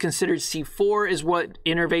generally is considered C4, is what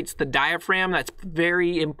innervates the diaphragm. That's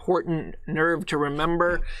very important nerve to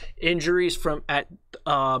remember. Injuries at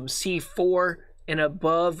C4 and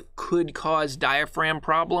above could cause diaphragm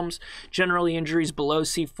problems. Generally, injuries below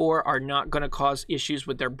C4 are not going to cause issues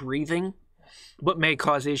with their breathing, but may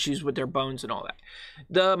cause issues with their bones and all that.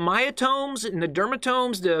 The myotomes and the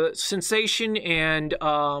dermatomes, the sensation and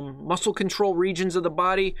muscle control regions of the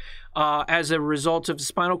body as a result of the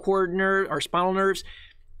spinal cord nerve or spinal nerves,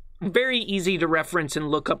 very easy to reference and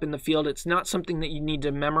look up in the field. It's not something that you need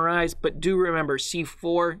to memorize, but do remember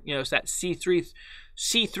C4, it's that C3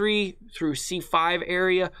 through C5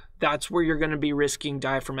 area. That's where you're going to be risking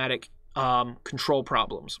diaphragmatic control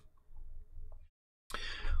problems.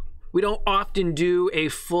 We don't often do a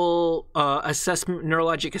full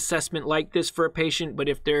neurologic assessment like this for a patient, but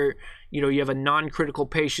if you have a non-critical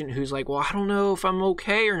patient who's like, well, I don't know if I'm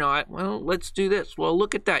okay or not, well, let's do this. Well,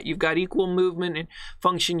 look at that. You've got equal movement and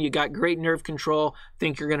function. You got great nerve control.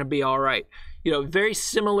 Think you're going to be all right. Very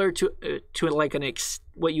similar to like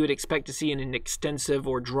what you would expect to see in an extensive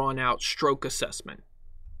or drawn-out stroke assessment.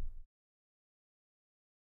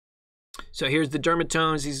 So here's the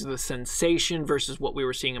dermatomes. These are the sensation versus what we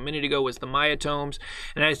were seeing a minute ago was the myotomes.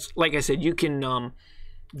 And like I said, you can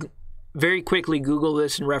very quickly Google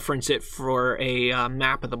this and reference it for a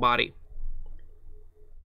map of the body.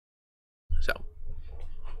 So.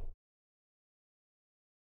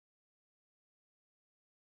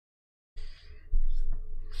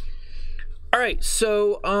 All right,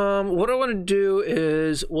 so what I want to do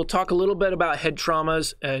is we'll talk a little bit about head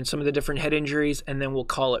traumas and some of the different head injuries, and then we'll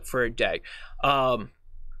call it for a day.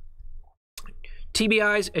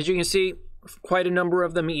 TBIs, as you can see, quite a number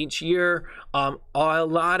of them each year. A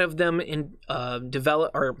lot of them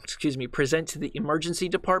present to the emergency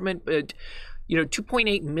department, but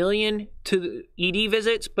 2.8 million to ED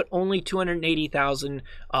visits, but only 280,000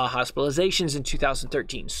 hospitalizations in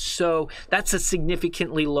 2013. So that's a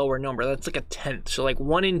significantly lower number. That's like a tenth. So like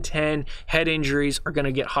 1 in 10 head injuries are going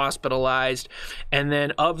to get hospitalized. And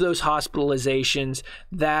then of those hospitalizations,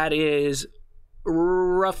 that is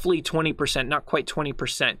roughly 20%, not quite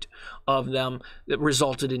 20% of them that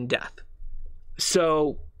resulted in death.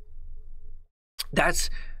 So that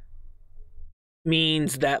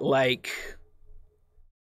means that like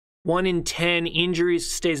 1 in 10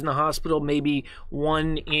 injuries stays in the hospital, maybe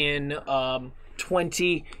 1 in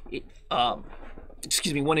 20, 1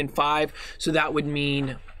 in 5. So that would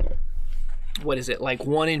mean, what is it, like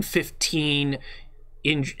 1 in 15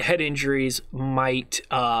 head injuries might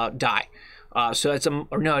die. So that's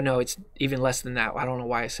no, it's even less than that. I don't know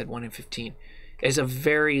why I said 1 in 15. It's a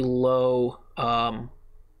very low, why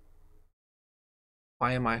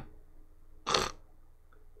am I?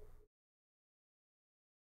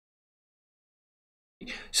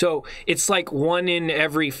 So it's like 1 in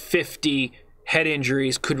every 50 head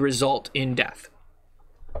injuries could result in death.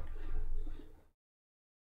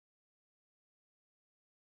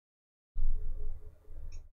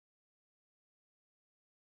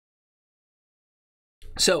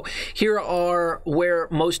 So here are where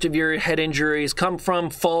most of your head injuries come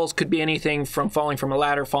from. Falls could be anything from falling from a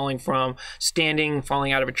ladder, falling from standing,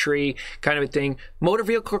 falling out of a tree, kind of a thing. Motor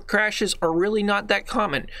vehicle crashes are really not that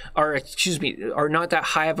common, or excuse me, are not that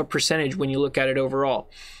high of a percentage when you look at it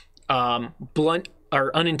overall. Blunt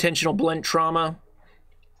or unintentional blunt trauma,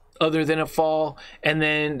 other than a fall, and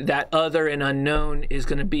then that other and unknown is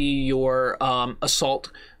going to be your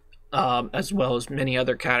assault, as well as many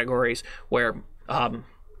other categories where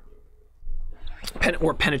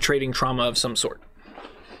or penetrating trauma of some sort.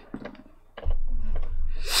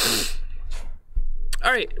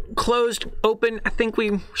 All right, closed, open. I think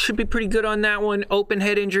we should be pretty good on that one. Open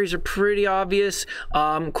head injuries are pretty obvious.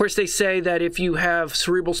 Of course, they say that if you have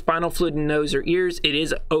cerebral spinal fluid in nose or ears, it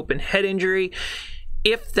is an open head injury.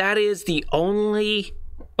 If that is the only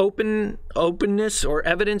openness or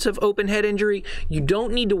evidence of open head injury, you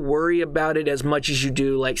don't need to worry about it as much as you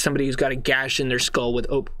do like somebody who's got a gash in their skull with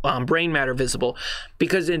brain matter visible,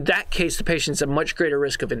 because in that case the patient's at much greater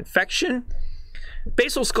risk of infection.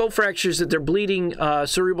 Basal skull fractures that they're bleeding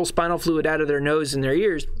cerebral spinal fluid out of their nose and their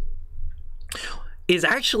ears is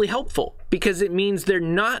actually helpful, because it means they're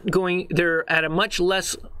at a much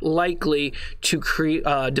less likely to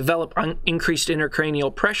develop increased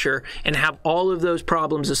intracranial pressure and have all of those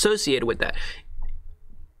problems associated with that.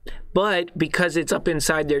 But because it's up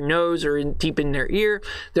inside their nose or deep in their ear,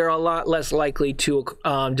 they're a lot less likely to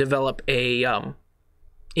develop an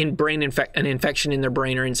infection in their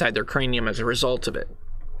brain or inside their cranium as a result of it.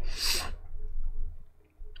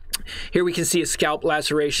 Here we can see a scalp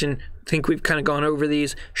laceration. I think we've kind of gone over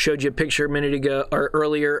these. Showed you a picture a minute ago or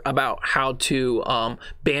earlier about how to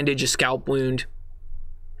bandage a scalp wound.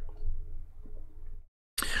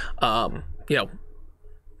 You know,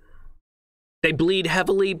 they bleed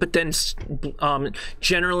heavily, but then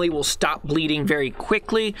generally will stop bleeding very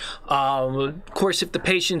quickly. Of course, if the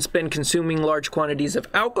patient's been consuming large quantities of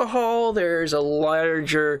alcohol, there's a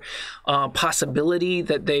larger possibility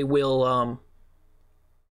that they will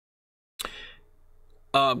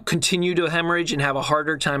continue to hemorrhage and have a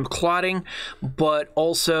harder time clotting. But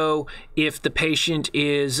also, if the patient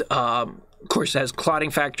is, of course, has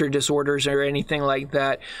clotting factor disorders or anything like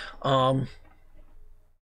that,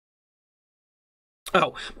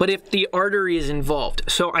 but if the artery is involved.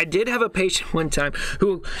 So I did have a patient one time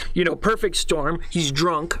who, you know, perfect storm. He's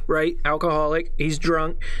drunk, right? Alcoholic. He's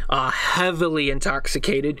drunk, heavily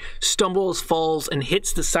intoxicated, stumbles, falls, and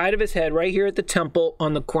hits the side of his head right here at the temple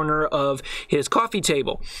on the corner of his coffee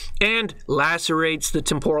table, and lacerates the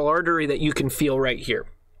temporal artery that you can feel right here.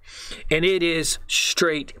 And it is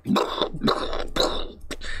straight,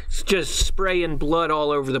 just spraying blood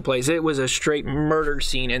all over the place. It was a straight murder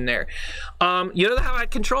scene in there. You know how I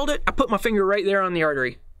controlled it? I put my finger right there on the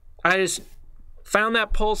artery. I just found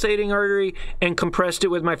that pulsating artery and compressed it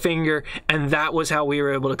with my finger, and that was how we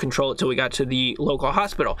were able to control it till we got to the local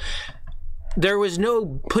hospital. There was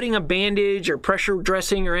no putting a bandage or pressure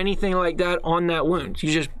dressing or anything like that on that wound.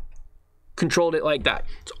 You just controlled it like that.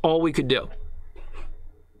 It's all we could do.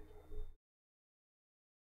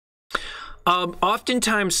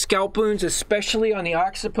 Oftentimes scalp wounds, especially on the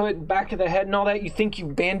occiput, back of the head and all that, you think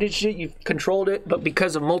you've bandaged it, you've controlled it, but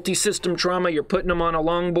because of multi-system trauma, you're putting them on a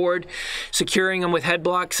longboard, securing them with head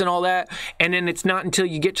blocks and all that, and then it's not until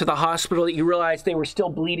you get to the hospital that you realize they were still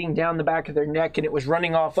bleeding down the back of their neck and it was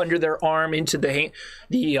running off under their arm into the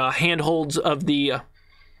handholds of the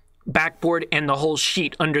backboard, and the whole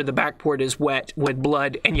sheet under the backboard is wet with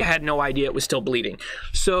blood, and you had no idea it was still bleeding.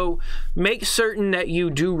 So make certain that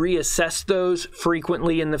you do reassess those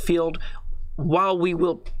frequently in the field. While we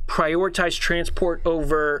will prioritize transport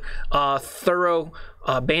over thorough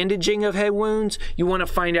bandaging of head wounds, you want to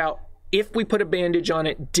find out if we put a bandage on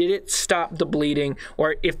it, did it stop the bleeding?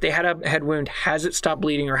 Or if they had a head wound, has it stopped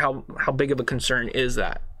bleeding, or how big of a concern is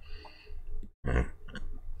that?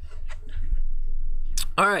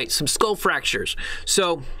 All right, some skull fractures.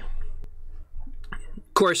 So,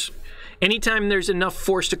 of course, anytime there's enough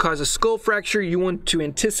force to cause a skull fracture, you want to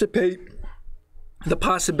anticipate the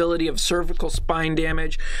possibility of cervical spine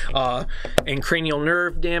damage and cranial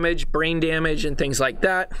nerve damage, brain damage, and things like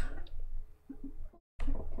that.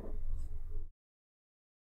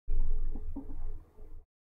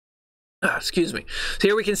 Excuse me. So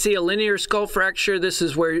here we can see a linear skull fracture. This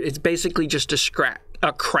is where it's basically just a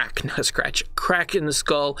crack in the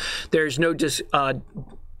skull. There's no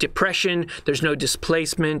depression, there's no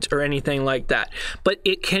displacement or anything like that. But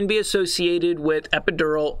it can be associated with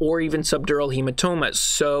epidural or even subdural hematomas.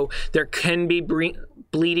 So there can be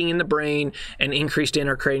bleeding in the brain and increased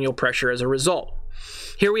intracranial pressure as a result.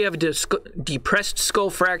 Here we have a depressed skull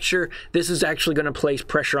fracture. This is actually going to place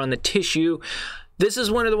pressure on the tissue. This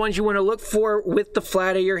is one of the ones you want to look for with the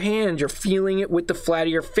flat of your hand. You're feeling it with the flat of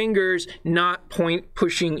your fingers, not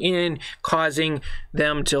pushing in, causing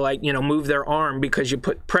them to, like, you know, move their arm because you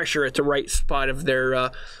put pressure at the right spot of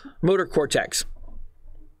their motor cortex.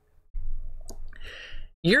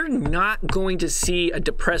 You're not going to see a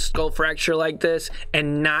depressed skull fracture like this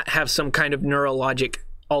and not have some kind of neurologic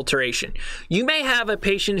alteration. You may have a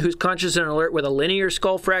patient who's conscious and alert with a linear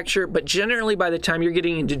skull fracture, but generally by the time you're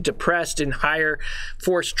getting into depressed and higher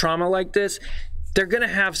force trauma like this, they're going to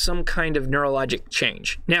have some kind of neurologic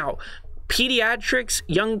change. Now, pediatrics,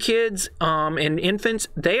 young kids, and infants,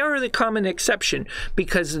 they are the common exception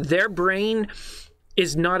because their brain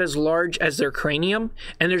is not as large as their cranium,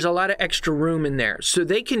 and there's a lot of extra room in there. So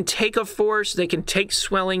they can take a force, they can take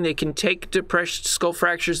swelling, they can take depressed skull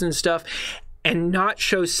fractures and stuff, and not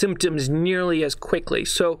show symptoms nearly as quickly.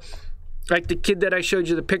 So, like the kid that I showed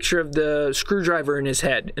you the picture of the screwdriver in his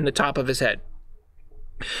head, in the top of his head.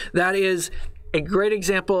 That is a great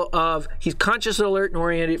example of he's conscious, alert, and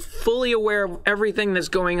oriented, fully aware of everything that's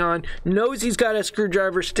going on, knows he's got a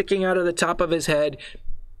screwdriver sticking out of the top of his head,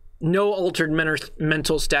 no altered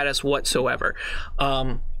mental status whatsoever.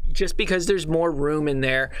 Just because there's more room in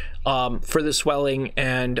there for the swelling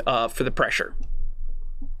and for the pressure.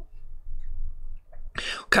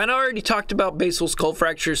 Kind of already talked about basal skull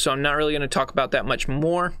fractures, so I'm not really going to talk about that much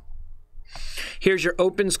more. Here's your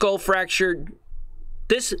open skull fracture.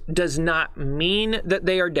 This does not mean that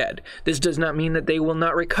they are dead. This does not mean that they will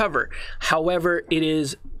not recover. However, it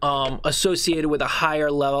is associated with a higher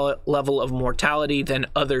level of mortality than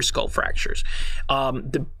other skull fractures.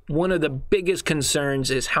 One of the biggest concerns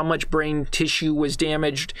is how much brain tissue was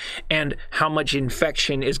damaged and how much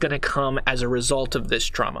infection is going to come as a result of this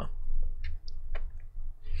trauma.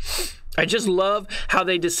 I just love how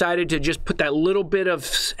they decided to just put that little bit of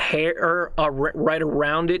hair right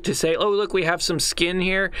around it to say, oh, look, we have some skin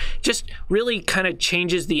here. Just really kind of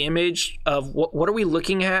changes the image of what are we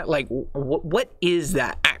looking at? Like, what is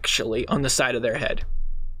that actually on the side of their head?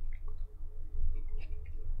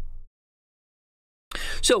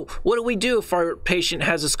 So what do we do if our patient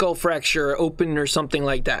has a skull fracture or open or something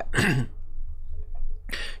like that?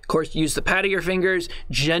 Of course, use the pad of your fingers,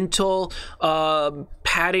 gentle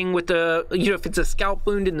padding with the, if it's a scalp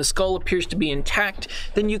wound and the skull appears to be intact,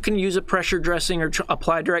 then you can use a pressure dressing or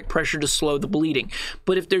apply direct pressure to slow the bleeding.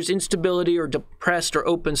 But if there's instability or depressed or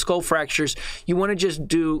open skull fractures, you want to just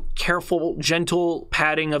do careful, gentle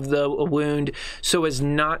padding of the wound so as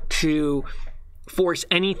not to force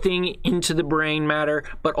anything into the brain matter,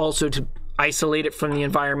 but also to isolate it from the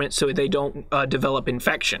environment so they don't develop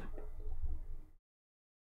infection.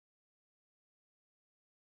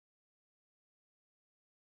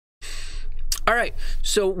 All right,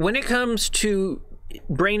 so when it comes to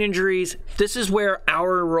brain injuries, this is where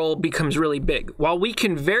our role becomes really big. While we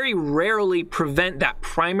can very rarely prevent that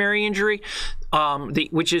primary injury,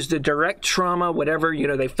 which is the direct trauma, whatever,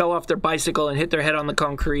 they fell off their bicycle and hit their head on the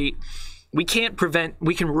concrete, we can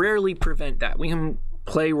rarely prevent that. We can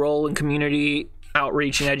play a role in community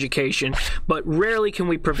outreach and education, but rarely can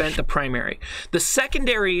we prevent the primary. The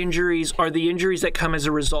secondary injuries are the injuries that come as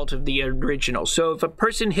a result of the original. So if a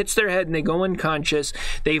person hits their head and they go unconscious,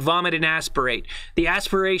 they vomit and aspirate. The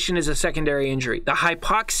aspiration is a secondary injury. The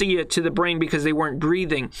hypoxia to the brain because they weren't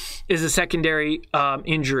breathing is a secondary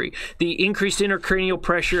injury. The increased intracranial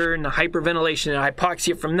pressure and the hyperventilation and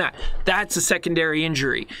hypoxia from that's a secondary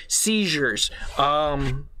injury. Seizures,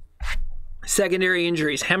 secondary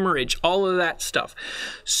injuries, hemorrhage, all of that stuff.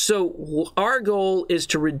 So our goal is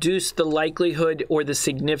to reduce the likelihood or the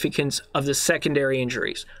significance of the secondary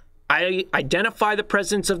injuries. I identify the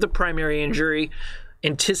presence of the primary injury,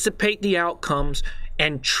 anticipate the outcomes,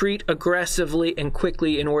 and treat aggressively and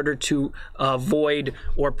quickly in order to avoid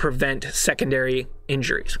or prevent secondary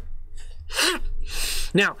injuries.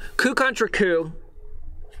 Now, coup contra coup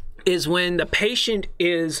is when the patient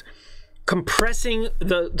is compressing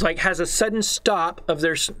has a sudden stop of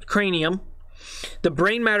their cranium. The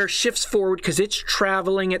brain matter shifts forward because it's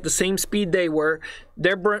traveling at the same speed they were.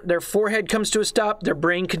 Their forehead comes to a stop. Their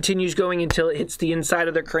brain continues going until it hits the inside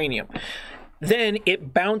of their cranium. then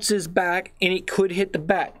it bounces back and it could hit the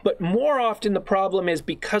back. But more often the problem is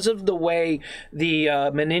because of the way the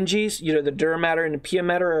meninges, the dura mater and the pia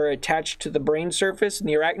mater are attached to the brain surface and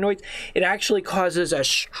the arachnoids, it actually causes a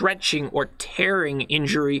stretching or tearing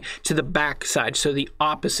injury to the back side, so the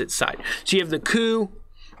opposite side. So you have the coup,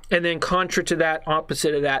 and then contra to that,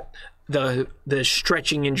 opposite of that, the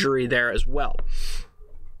stretching injury there as well.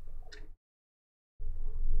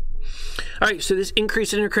 All right, so this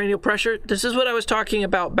increase in intracranial pressure, this is what I was talking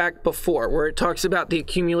about back before, where it talks about the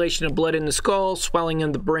accumulation of blood in the skull, swelling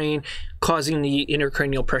in the brain, causing the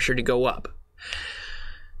intracranial pressure to go up.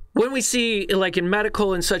 When we see, like in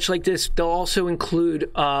medical and such like this, they'll also include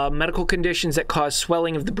medical conditions that cause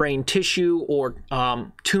swelling of the brain tissue or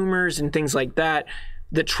tumors and things like that.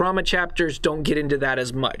 The trauma chapters don't get into that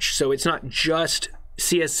as much. So it's not just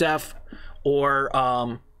CSF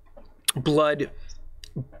or blood,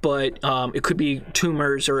 but it could be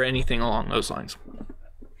tumors or anything along those lines.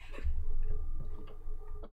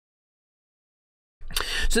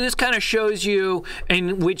 So this kind of shows you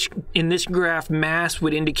in this graph mass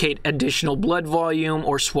would indicate additional blood volume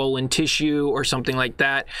or swollen tissue or something like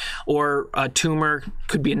that, or a tumor,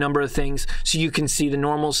 could be a number of things. So you can see the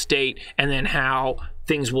normal state and then how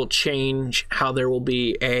things will change, how there will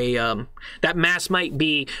be a, that mass might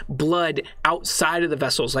be blood outside of the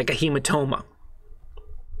vessels, like a hematoma.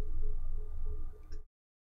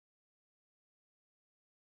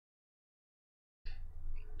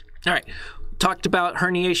 All right, talked about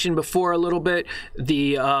herniation before a little bit.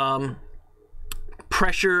 The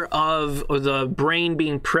pressure of the brain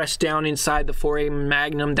being pressed down inside the foramen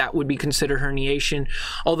magnum, that would be considered herniation.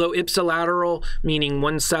 Although ipsilateral, meaning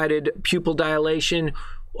one-sided pupil dilation,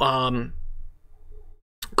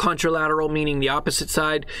 contralateral, meaning the opposite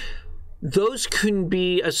side, those can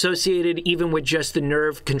be associated even with just the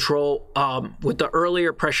nerve control, with the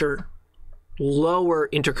earlier pressure, lower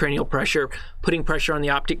intracranial pressure, putting pressure on the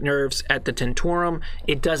optic nerves at the tentorium.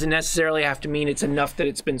 It doesn't necessarily have to mean it's enough that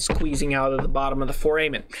it's been squeezing out of the bottom of the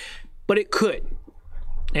foramen, but it could,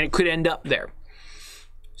 and it could end up there.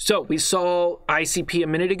 So we saw ICP a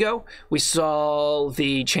minute ago. We saw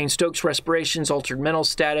the Cheyne-Stokes respirations, altered mental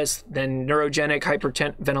status, then neurogenic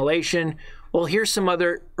hyperventilation. Well, here's some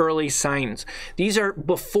other early signs. These are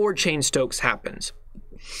before Cheyne-Stokes happens.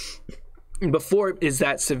 Before it is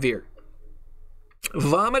that severe.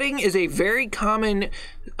 Vomiting is a very common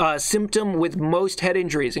symptom with most head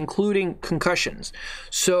injuries, including concussions.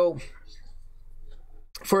 So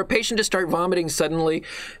for a patient to start vomiting suddenly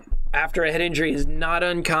after a head injury is not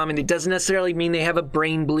uncommon. It doesn't necessarily mean they have a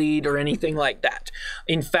brain bleed or anything like that.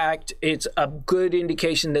 In fact, it's a good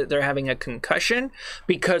indication that they're having a concussion,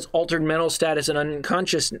 because altered mental status and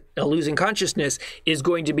losing consciousness is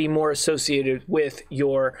going to be more associated with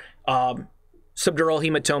your subdural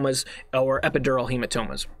hematomas or epidural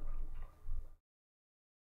hematomas.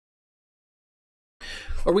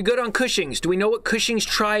 Are we good on Cushing's? Do we know what Cushing's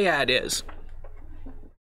triad is?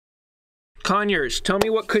 Conyers, tell me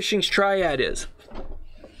what Cushing's triad is.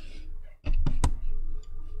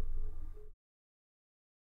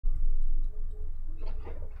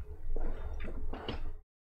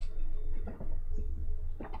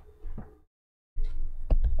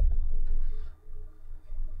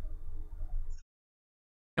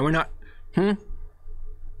 And we're not,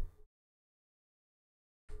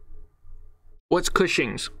 What's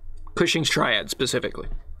Cushing's? Cushing's triad specifically.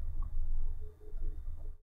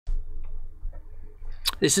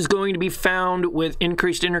 This is going to be found with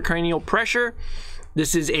increased intracranial pressure.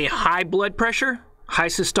 This is a high blood pressure, high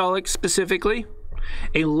systolic specifically,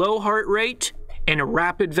 a low heart rate, and a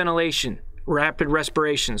rapid ventilation, rapid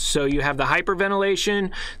respiration. So you have the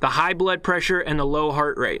hyperventilation, the high blood pressure, and the low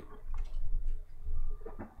heart rate.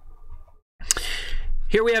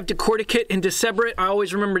 Here we have decorticate and decebrit. I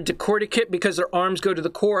always remember decorticate because their arms go to the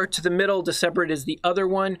core, to the middle. Decebrit is the other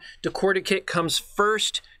one. Decorticate comes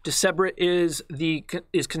first. Decebrit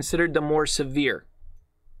is considered the more severe.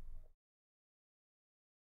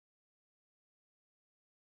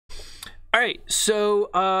 All right, so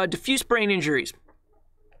diffuse brain injuries.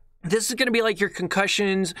 This is going to be like your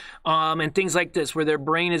concussions and things like this, where their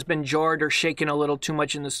brain has been jarred or shaken a little too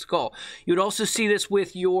much in the skull. You'd also see this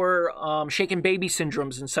with your shaken baby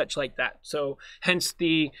syndromes and such like that. So hence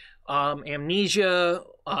the amnesia,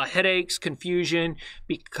 headaches, confusion.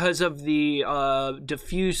 Because of the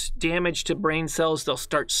diffuse damage to brain cells, they'll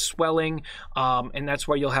start swelling, and that's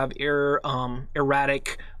why you'll have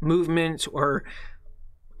erratic movements or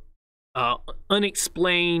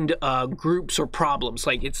unexplained groups or problems.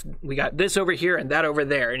 Like we got this over here and that over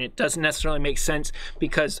there, and it doesn't necessarily make sense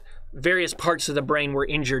because various parts of the brain were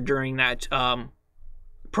injured during that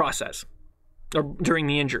process. or during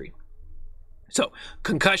the injury. So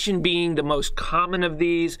concussion being the most common of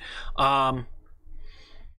these.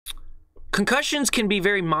 Concussions can be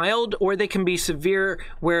very mild, or they can be severe,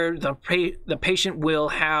 where the patient will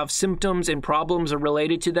have symptoms and problems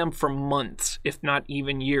related to them for months, if not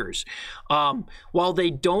even years. While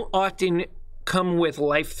they don't often come with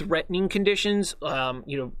life-threatening conditions,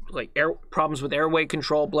 like problems with airway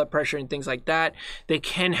control, blood pressure, and things like that, they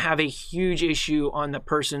can have a huge issue on the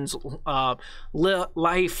person's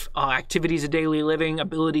life, activities of daily living,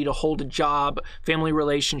 ability to hold a job, family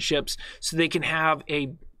relationships. So they can have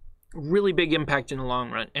a really big impact in the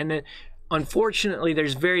long run. And then, unfortunately,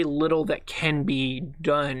 there's very little that can be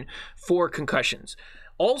done for concussions.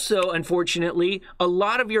 Also, unfortunately, a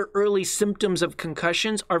lot of your early symptoms of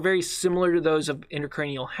concussions are very similar to those of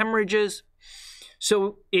intracranial hemorrhages.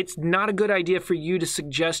 So it's not a good idea for you to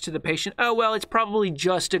suggest to the patient, oh, well, it's probably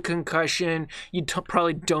just a concussion. You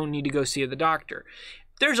probably don't need to go see the doctor.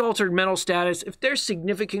 If there's altered mental status, if there's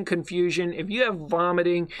significant confusion, if you have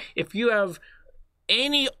vomiting, if you have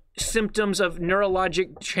any symptoms of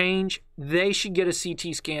neurologic change, they should get a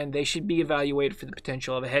CT scan. They should be evaluated for the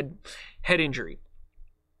potential of a head injury.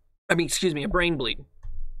 A brain bleed.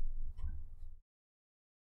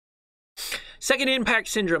 Second impact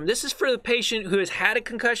syndrome. This is for the patient who has had a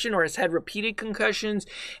concussion or has had repeated concussions,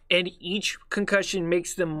 and each concussion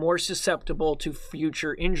makes them more susceptible to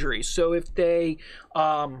future injuries. So if they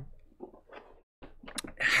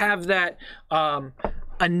have that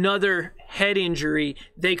another head injury,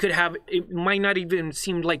 they could have, it might not even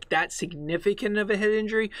seem like that significant of a head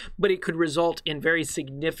injury, but it could result in very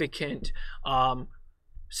significant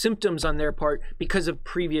symptoms on their part because of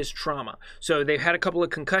previous trauma. So they've had a couple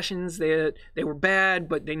of concussions, they were bad,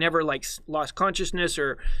 but they never lost consciousness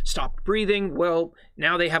or stopped breathing. Well,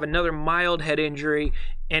 now they have another mild head injury,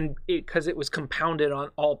 and because it was compounded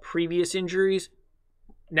on all previous injuries,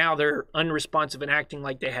 now they're unresponsive and acting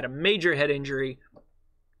like they had a major head injury,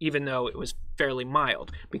 even though it was fairly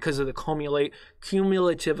mild, because of the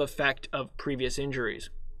cumulative effect of previous injuries.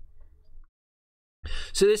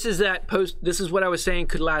 So this is this is what I was saying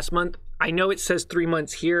could last month. I know it says 3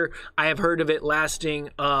 months here. I have heard of it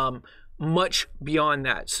lasting much beyond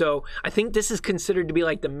that. So I think this is considered to be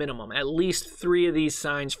like the minimum, at least 3 of these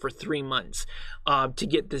signs for 3 months to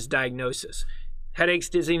get this diagnosis. Headaches,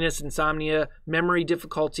 dizziness, insomnia, memory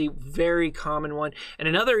difficulty, very common one. And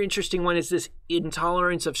another interesting one is this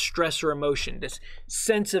intolerance of stress or emotion, this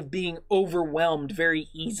sense of being overwhelmed very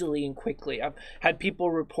easily and quickly. I've had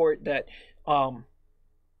people report that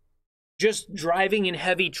just driving in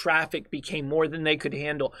heavy traffic became more than they could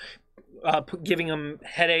handle, giving them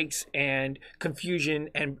headaches and confusion,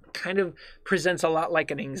 and kind of presents a lot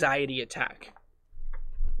like an anxiety attack.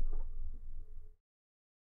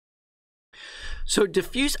 So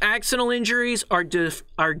diffuse axonal injuries are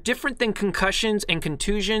different than concussions and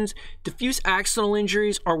contusions. Diffuse axonal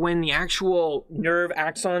injuries are when the actual nerve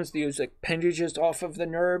axons, those like appendages off of the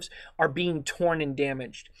nerves, are being torn and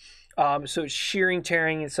damaged. So it's shearing,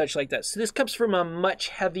 tearing, and such like that. So this comes from a much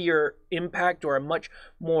heavier impact or a much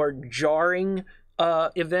more jarring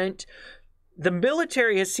event. The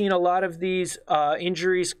military has seen a lot of these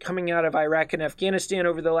injuries coming out of Iraq and Afghanistan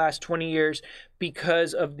over the last 20 years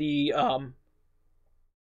because of the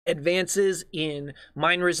advances in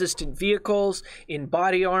mine-resistant vehicles, in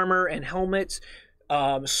body armor and helmets,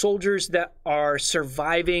 soldiers that are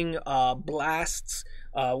surviving blasts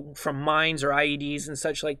from mines or IEDs and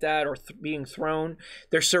such like that, or being thrown.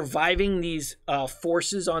 They're surviving these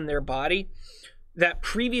forces on their body that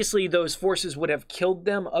previously those forces would have killed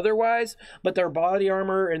them otherwise, but their body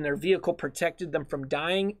armor and their vehicle protected them from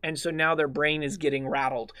dying, and so now their brain is getting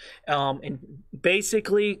rattled, and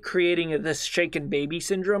basically creating this shaken baby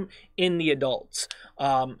syndrome in the adults.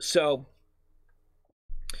 Yeah,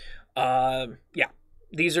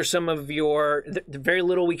 these are some of your, very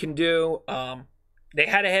little we can do. They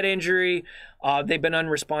had a head injury, they've been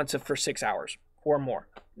unresponsive for 6 hours or more.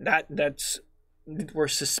 We're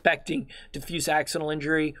suspecting diffuse axonal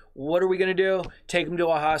injury. What are we going to do? Take them to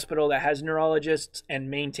a hospital that has neurologists and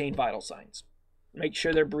maintain vital signs. Make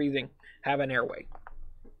sure they're breathing, have an airway.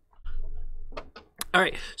 All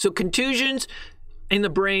right, so contusions in the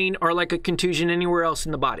brain are like a contusion anywhere else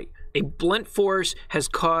in the body. A blunt force has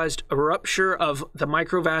caused a rupture of the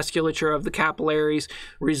microvasculature of the capillaries,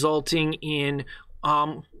 resulting in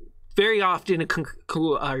very often a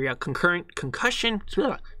concurrent concussion.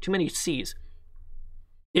 Too many C's.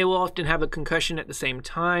 They will often have a concussion at the same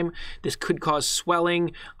time. This could cause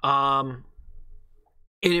swelling, and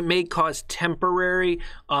it may cause temporary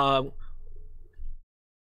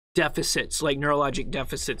deficits, like neurologic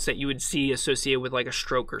deficits that you would see associated with like a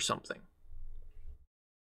stroke or something.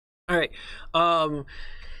 All right.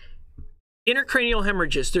 Intracranial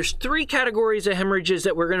hemorrhages. There's 3 categories of hemorrhages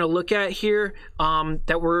that we're going to look at here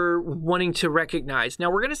that we're wanting to recognize. Now,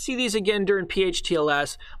 we're going to see these again during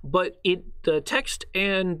PHTLS, but the text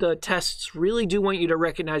and the tests really do want you to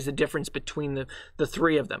recognize the difference between the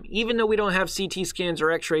 3 of them. Even though we don't have CT scans or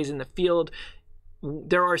x-rays in the field,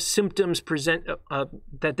 there are symptoms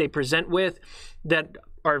that they present with that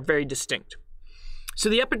are very distinct. So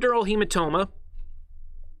the epidural hematoma,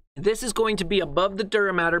 this is going to be above the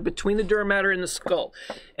dura mater, between the dura mater and the skull.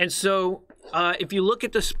 And so if you look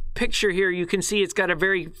at this picture here, you can see it's got a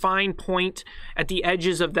very fine point at the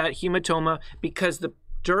edges of that hematoma because the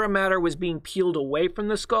dura mater was being peeled away from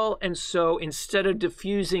the skull. And so instead of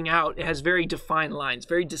diffusing out, it has very defined lines,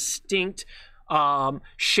 very distinct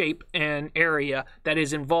shape and area that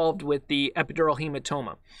is involved with the epidural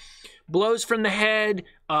hematoma. Blows from the head,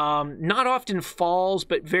 not often falls,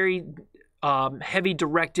 but very heavy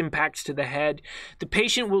direct impacts to the head. The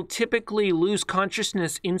patient will typically lose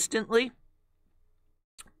consciousness instantly,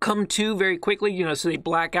 come to very quickly, so they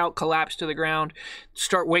black out, collapse to the ground,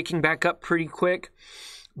 start waking back up pretty quick.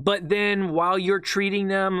 But then while you're treating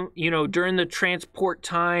them, during the transport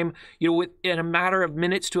time, in a matter of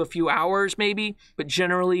minutes to a few hours maybe, but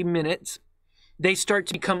generally minutes, they start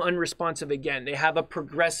to become unresponsive again. They have a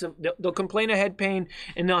progressive, they'll complain of head pain,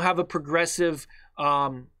 and they'll have a progressive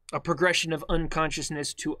a progression of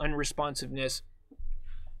unconsciousness to unresponsiveness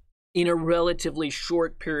in a relatively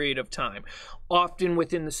short period of time, often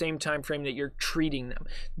within the same time frame that you're treating them.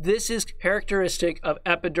 This is characteristic of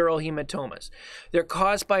epidural hematomas. They're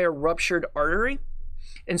caused by a ruptured artery,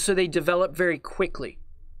 and so they develop very quickly.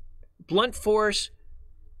 Blunt force,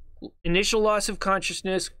 initial loss of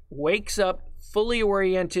consciousness, wakes up fully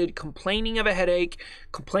oriented, complaining of a headache,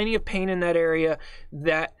 complaining of pain in that area,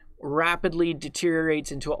 that rapidly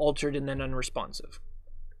deteriorates into altered and then unresponsive.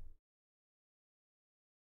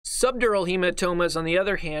 Subdural hematomas, on the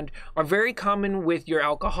other hand, are very common with your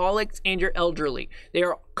alcoholics and your elderly. They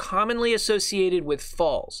are commonly associated with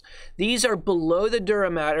falls. These are below the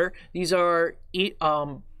dura mater. These are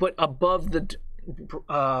but above the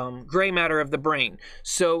gray matter of the brain.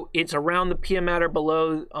 So it's around the pia mater,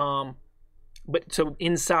 below, but so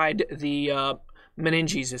inside the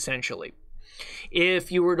meninges essentially.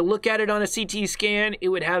 If you were to look at it on a CT scan, it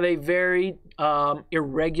would have a very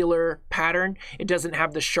irregular pattern. It doesn't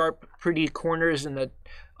have the sharp, pretty corners and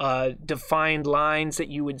the defined lines that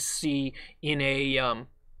you would see in a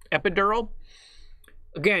epidural.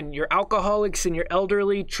 Again, your alcoholics and your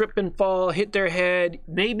elderly trip and fall, hit their head,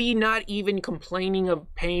 maybe not even complaining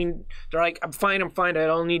of pain. They're like, I'm fine, I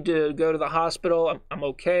don't need to go to the hospital, I'm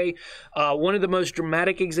okay. One of the most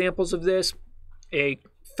dramatic examples of this, a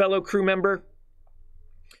fellow crew member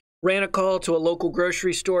ran a call to a local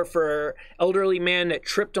grocery store for an elderly man that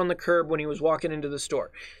tripped on the curb when he was walking into the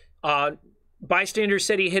store. Bystanders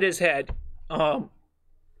said he hit his head.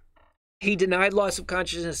 He denied loss of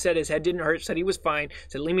consciousness, said his head didn't hurt, said he was fine,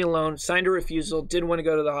 said leave me alone, signed a refusal, didn't want to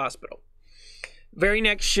go to the hospital. Very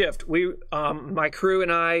next shift, my crew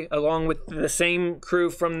and I, along with the same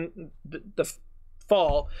crew from the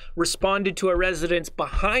fall, responded to a residence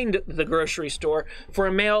behind the grocery store for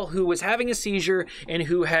a male who was having a seizure and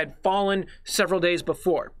who had fallen several days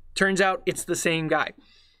before. Turns out it's the same guy.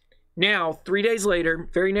 Now, 3 days later,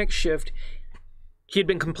 very next shift, he had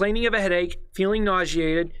been complaining of a headache, feeling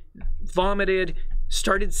nauseated, vomited,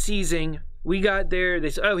 started seizing. We got there,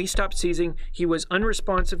 they said, oh, he stopped seizing. He was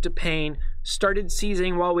unresponsive to pain, started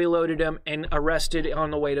seizing while we loaded him, and arrested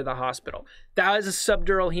on the way to the hospital. That is a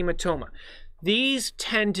subdural hematoma. These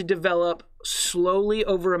tend to develop slowly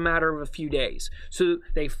over a matter of a few days. So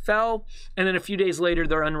they fell, and then a few days later,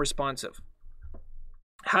 they're unresponsive.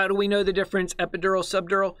 How do we know the difference, epidural,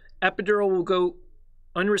 subdural? Epidural will go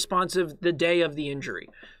unresponsive the day of the injury.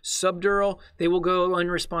 Subdural, they will go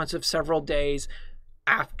unresponsive several days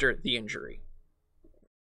after the injury.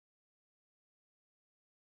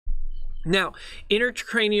 Now,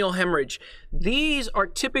 intracranial hemorrhage. These are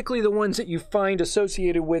typically the ones that you find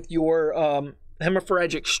associated with your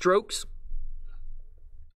hemorrhagic strokes.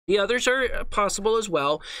 The others are possible as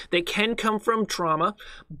well. They can come from trauma,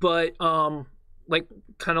 but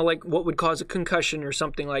kind of like what would cause a concussion or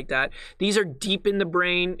something like that. These are deep in the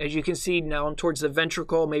brain, as you can see now towards the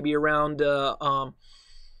ventricle, maybe around the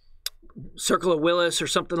circle of Willis or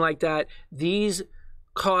something like that. These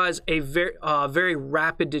cause a very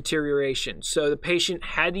rapid deterioration. So the patient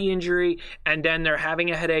had the injury and then they're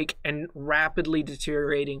having a headache and rapidly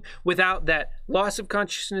deteriorating without that loss of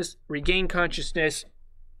consciousness, regain consciousness,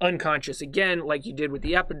 unconscious again, like you did with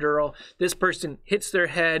the epidural. This person hits their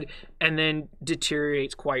head and then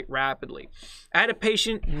deteriorates quite rapidly. I had a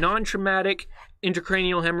patient, non-traumatic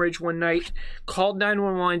intracranial hemorrhage one night, called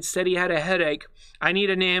 911, said he had a headache. I need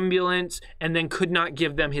an ambulance, and then could not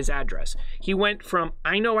give them his address. He went from,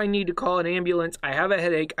 I know I need to call an ambulance, I have a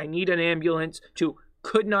headache, I need an ambulance, to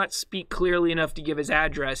could not speak clearly enough to give his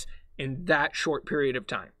address in that short period of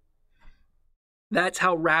time. That's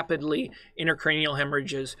how rapidly intracranial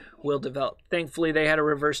hemorrhages will develop. Thankfully, they had a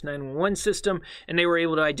reverse 911 system, and they were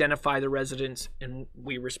able to identify the residents, and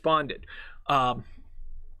we responded.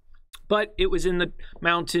 But it was in the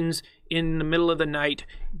mountains in the middle of the night,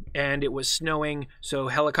 and it was snowing, so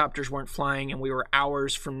helicopters weren't flying, and we were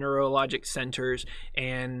hours from neurologic centers,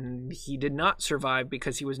 and he did not survive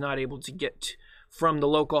because he was not able to get from the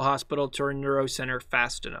local hospital to a neuro center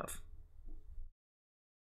fast enough.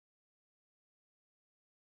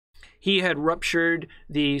 He had ruptured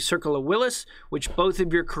the circle of Willis, which both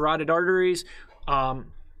of your carotid arteries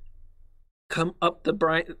come up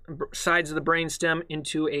the sides of the brainstem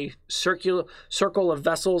into a circle of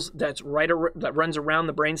vessels that runs around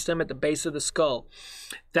the brainstem at the base of the skull.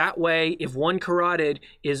 That way, if one carotid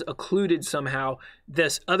is occluded somehow,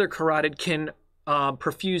 this other carotid can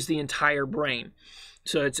perfuse the entire brain.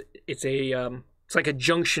 So it's like a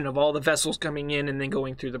junction of all the vessels coming in and then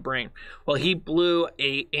going through the brain. Well, he blew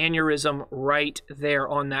a aneurysm right there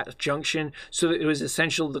on that junction, so that it was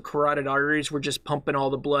essential the carotid arteries were just pumping all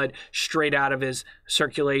the blood straight out of his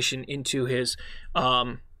circulation into his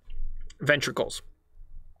ventricles.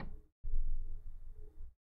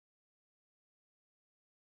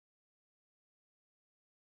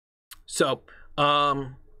 So,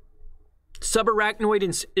 subarachnoid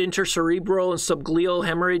and intercerebral and subglial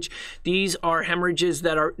hemorrhage. These are hemorrhages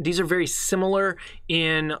that are very similar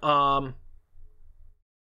in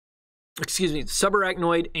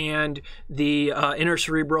subarachnoid and the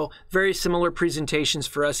intercerebral, very similar presentations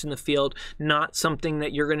for us in the field, not something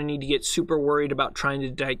that you're going to need to get super worried about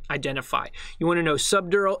trying to identify. You want to know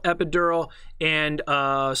subdural, epidural, and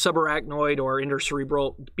subarachnoid or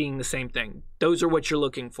intercerebral being the same thing. Those are what you're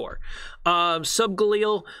looking for.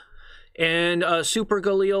 Subglial and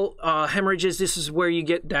supraglial hemorrhages, this is where you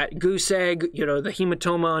get that goose egg, the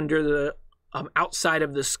hematoma under the outside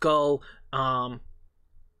of the skull.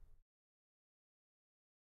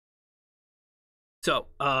 So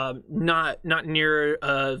not near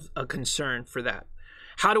a concern for that.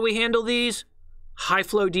 How do we handle these? High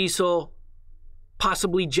flow diesel,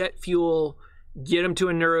 possibly jet fuel. Get them to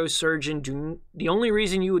a neurosurgeon. The only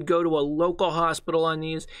reason you would go to a local hospital on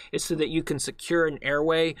these is so that you can secure an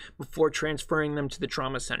airway before transferring them to the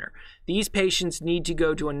trauma center. These patients need to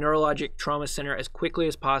go to a neurologic trauma center as quickly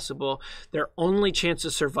as possible. Their only chance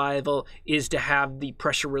of survival is to have the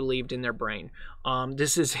pressure relieved in their brain.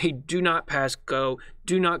 This is a do not pass go.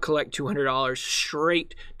 Do not collect $200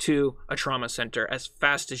 straight to a trauma center as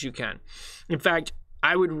fast as you can. In fact,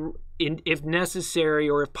 I would, if necessary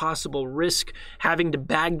or if possible, risk having to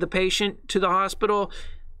bag the patient to the hospital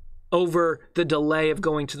over the delay of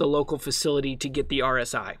going to the local facility to get the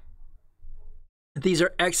RSI. These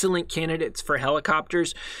are excellent candidates for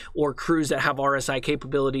helicopters or crews that have RSI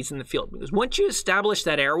capabilities in the field, because once you establish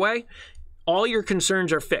that airway, all your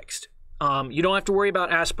concerns are fixed. You don't have to worry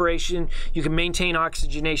about aspiration. You can maintain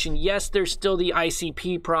oxygenation. Yes, there's still the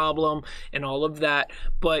ICP problem and all of that,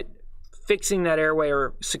 but fixing that airway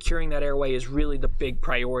or securing that airway is really the big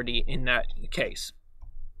priority in that case.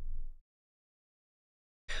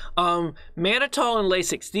 Mannitol and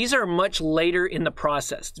Lasix, these are much later in the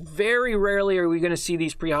process. Very rarely are we going to see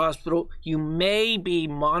these pre-hospital. You may be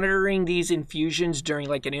monitoring these infusions during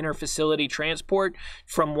like an interfacility transport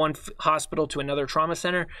from one hospital to another trauma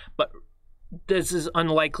center, but this is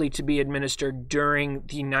unlikely to be administered during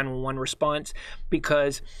the 911 response,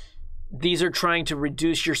 because these are trying to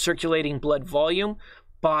reduce your circulating blood volume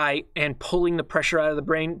and pulling the pressure out of the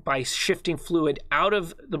brain by shifting fluid out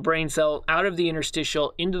of the brain cell, out of the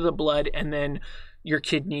interstitial, into the blood, and then your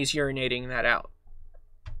kidneys urinating that out.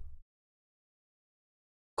 Of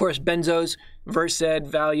course, benzos, Versed,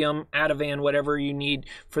 Valium, Ativan, whatever you need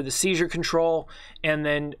for the seizure control, and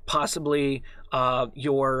then possibly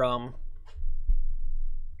your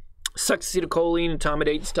succinylcholine and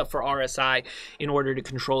etomidate stuff for RSI in order to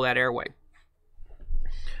control that airway.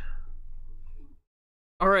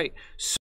 All right.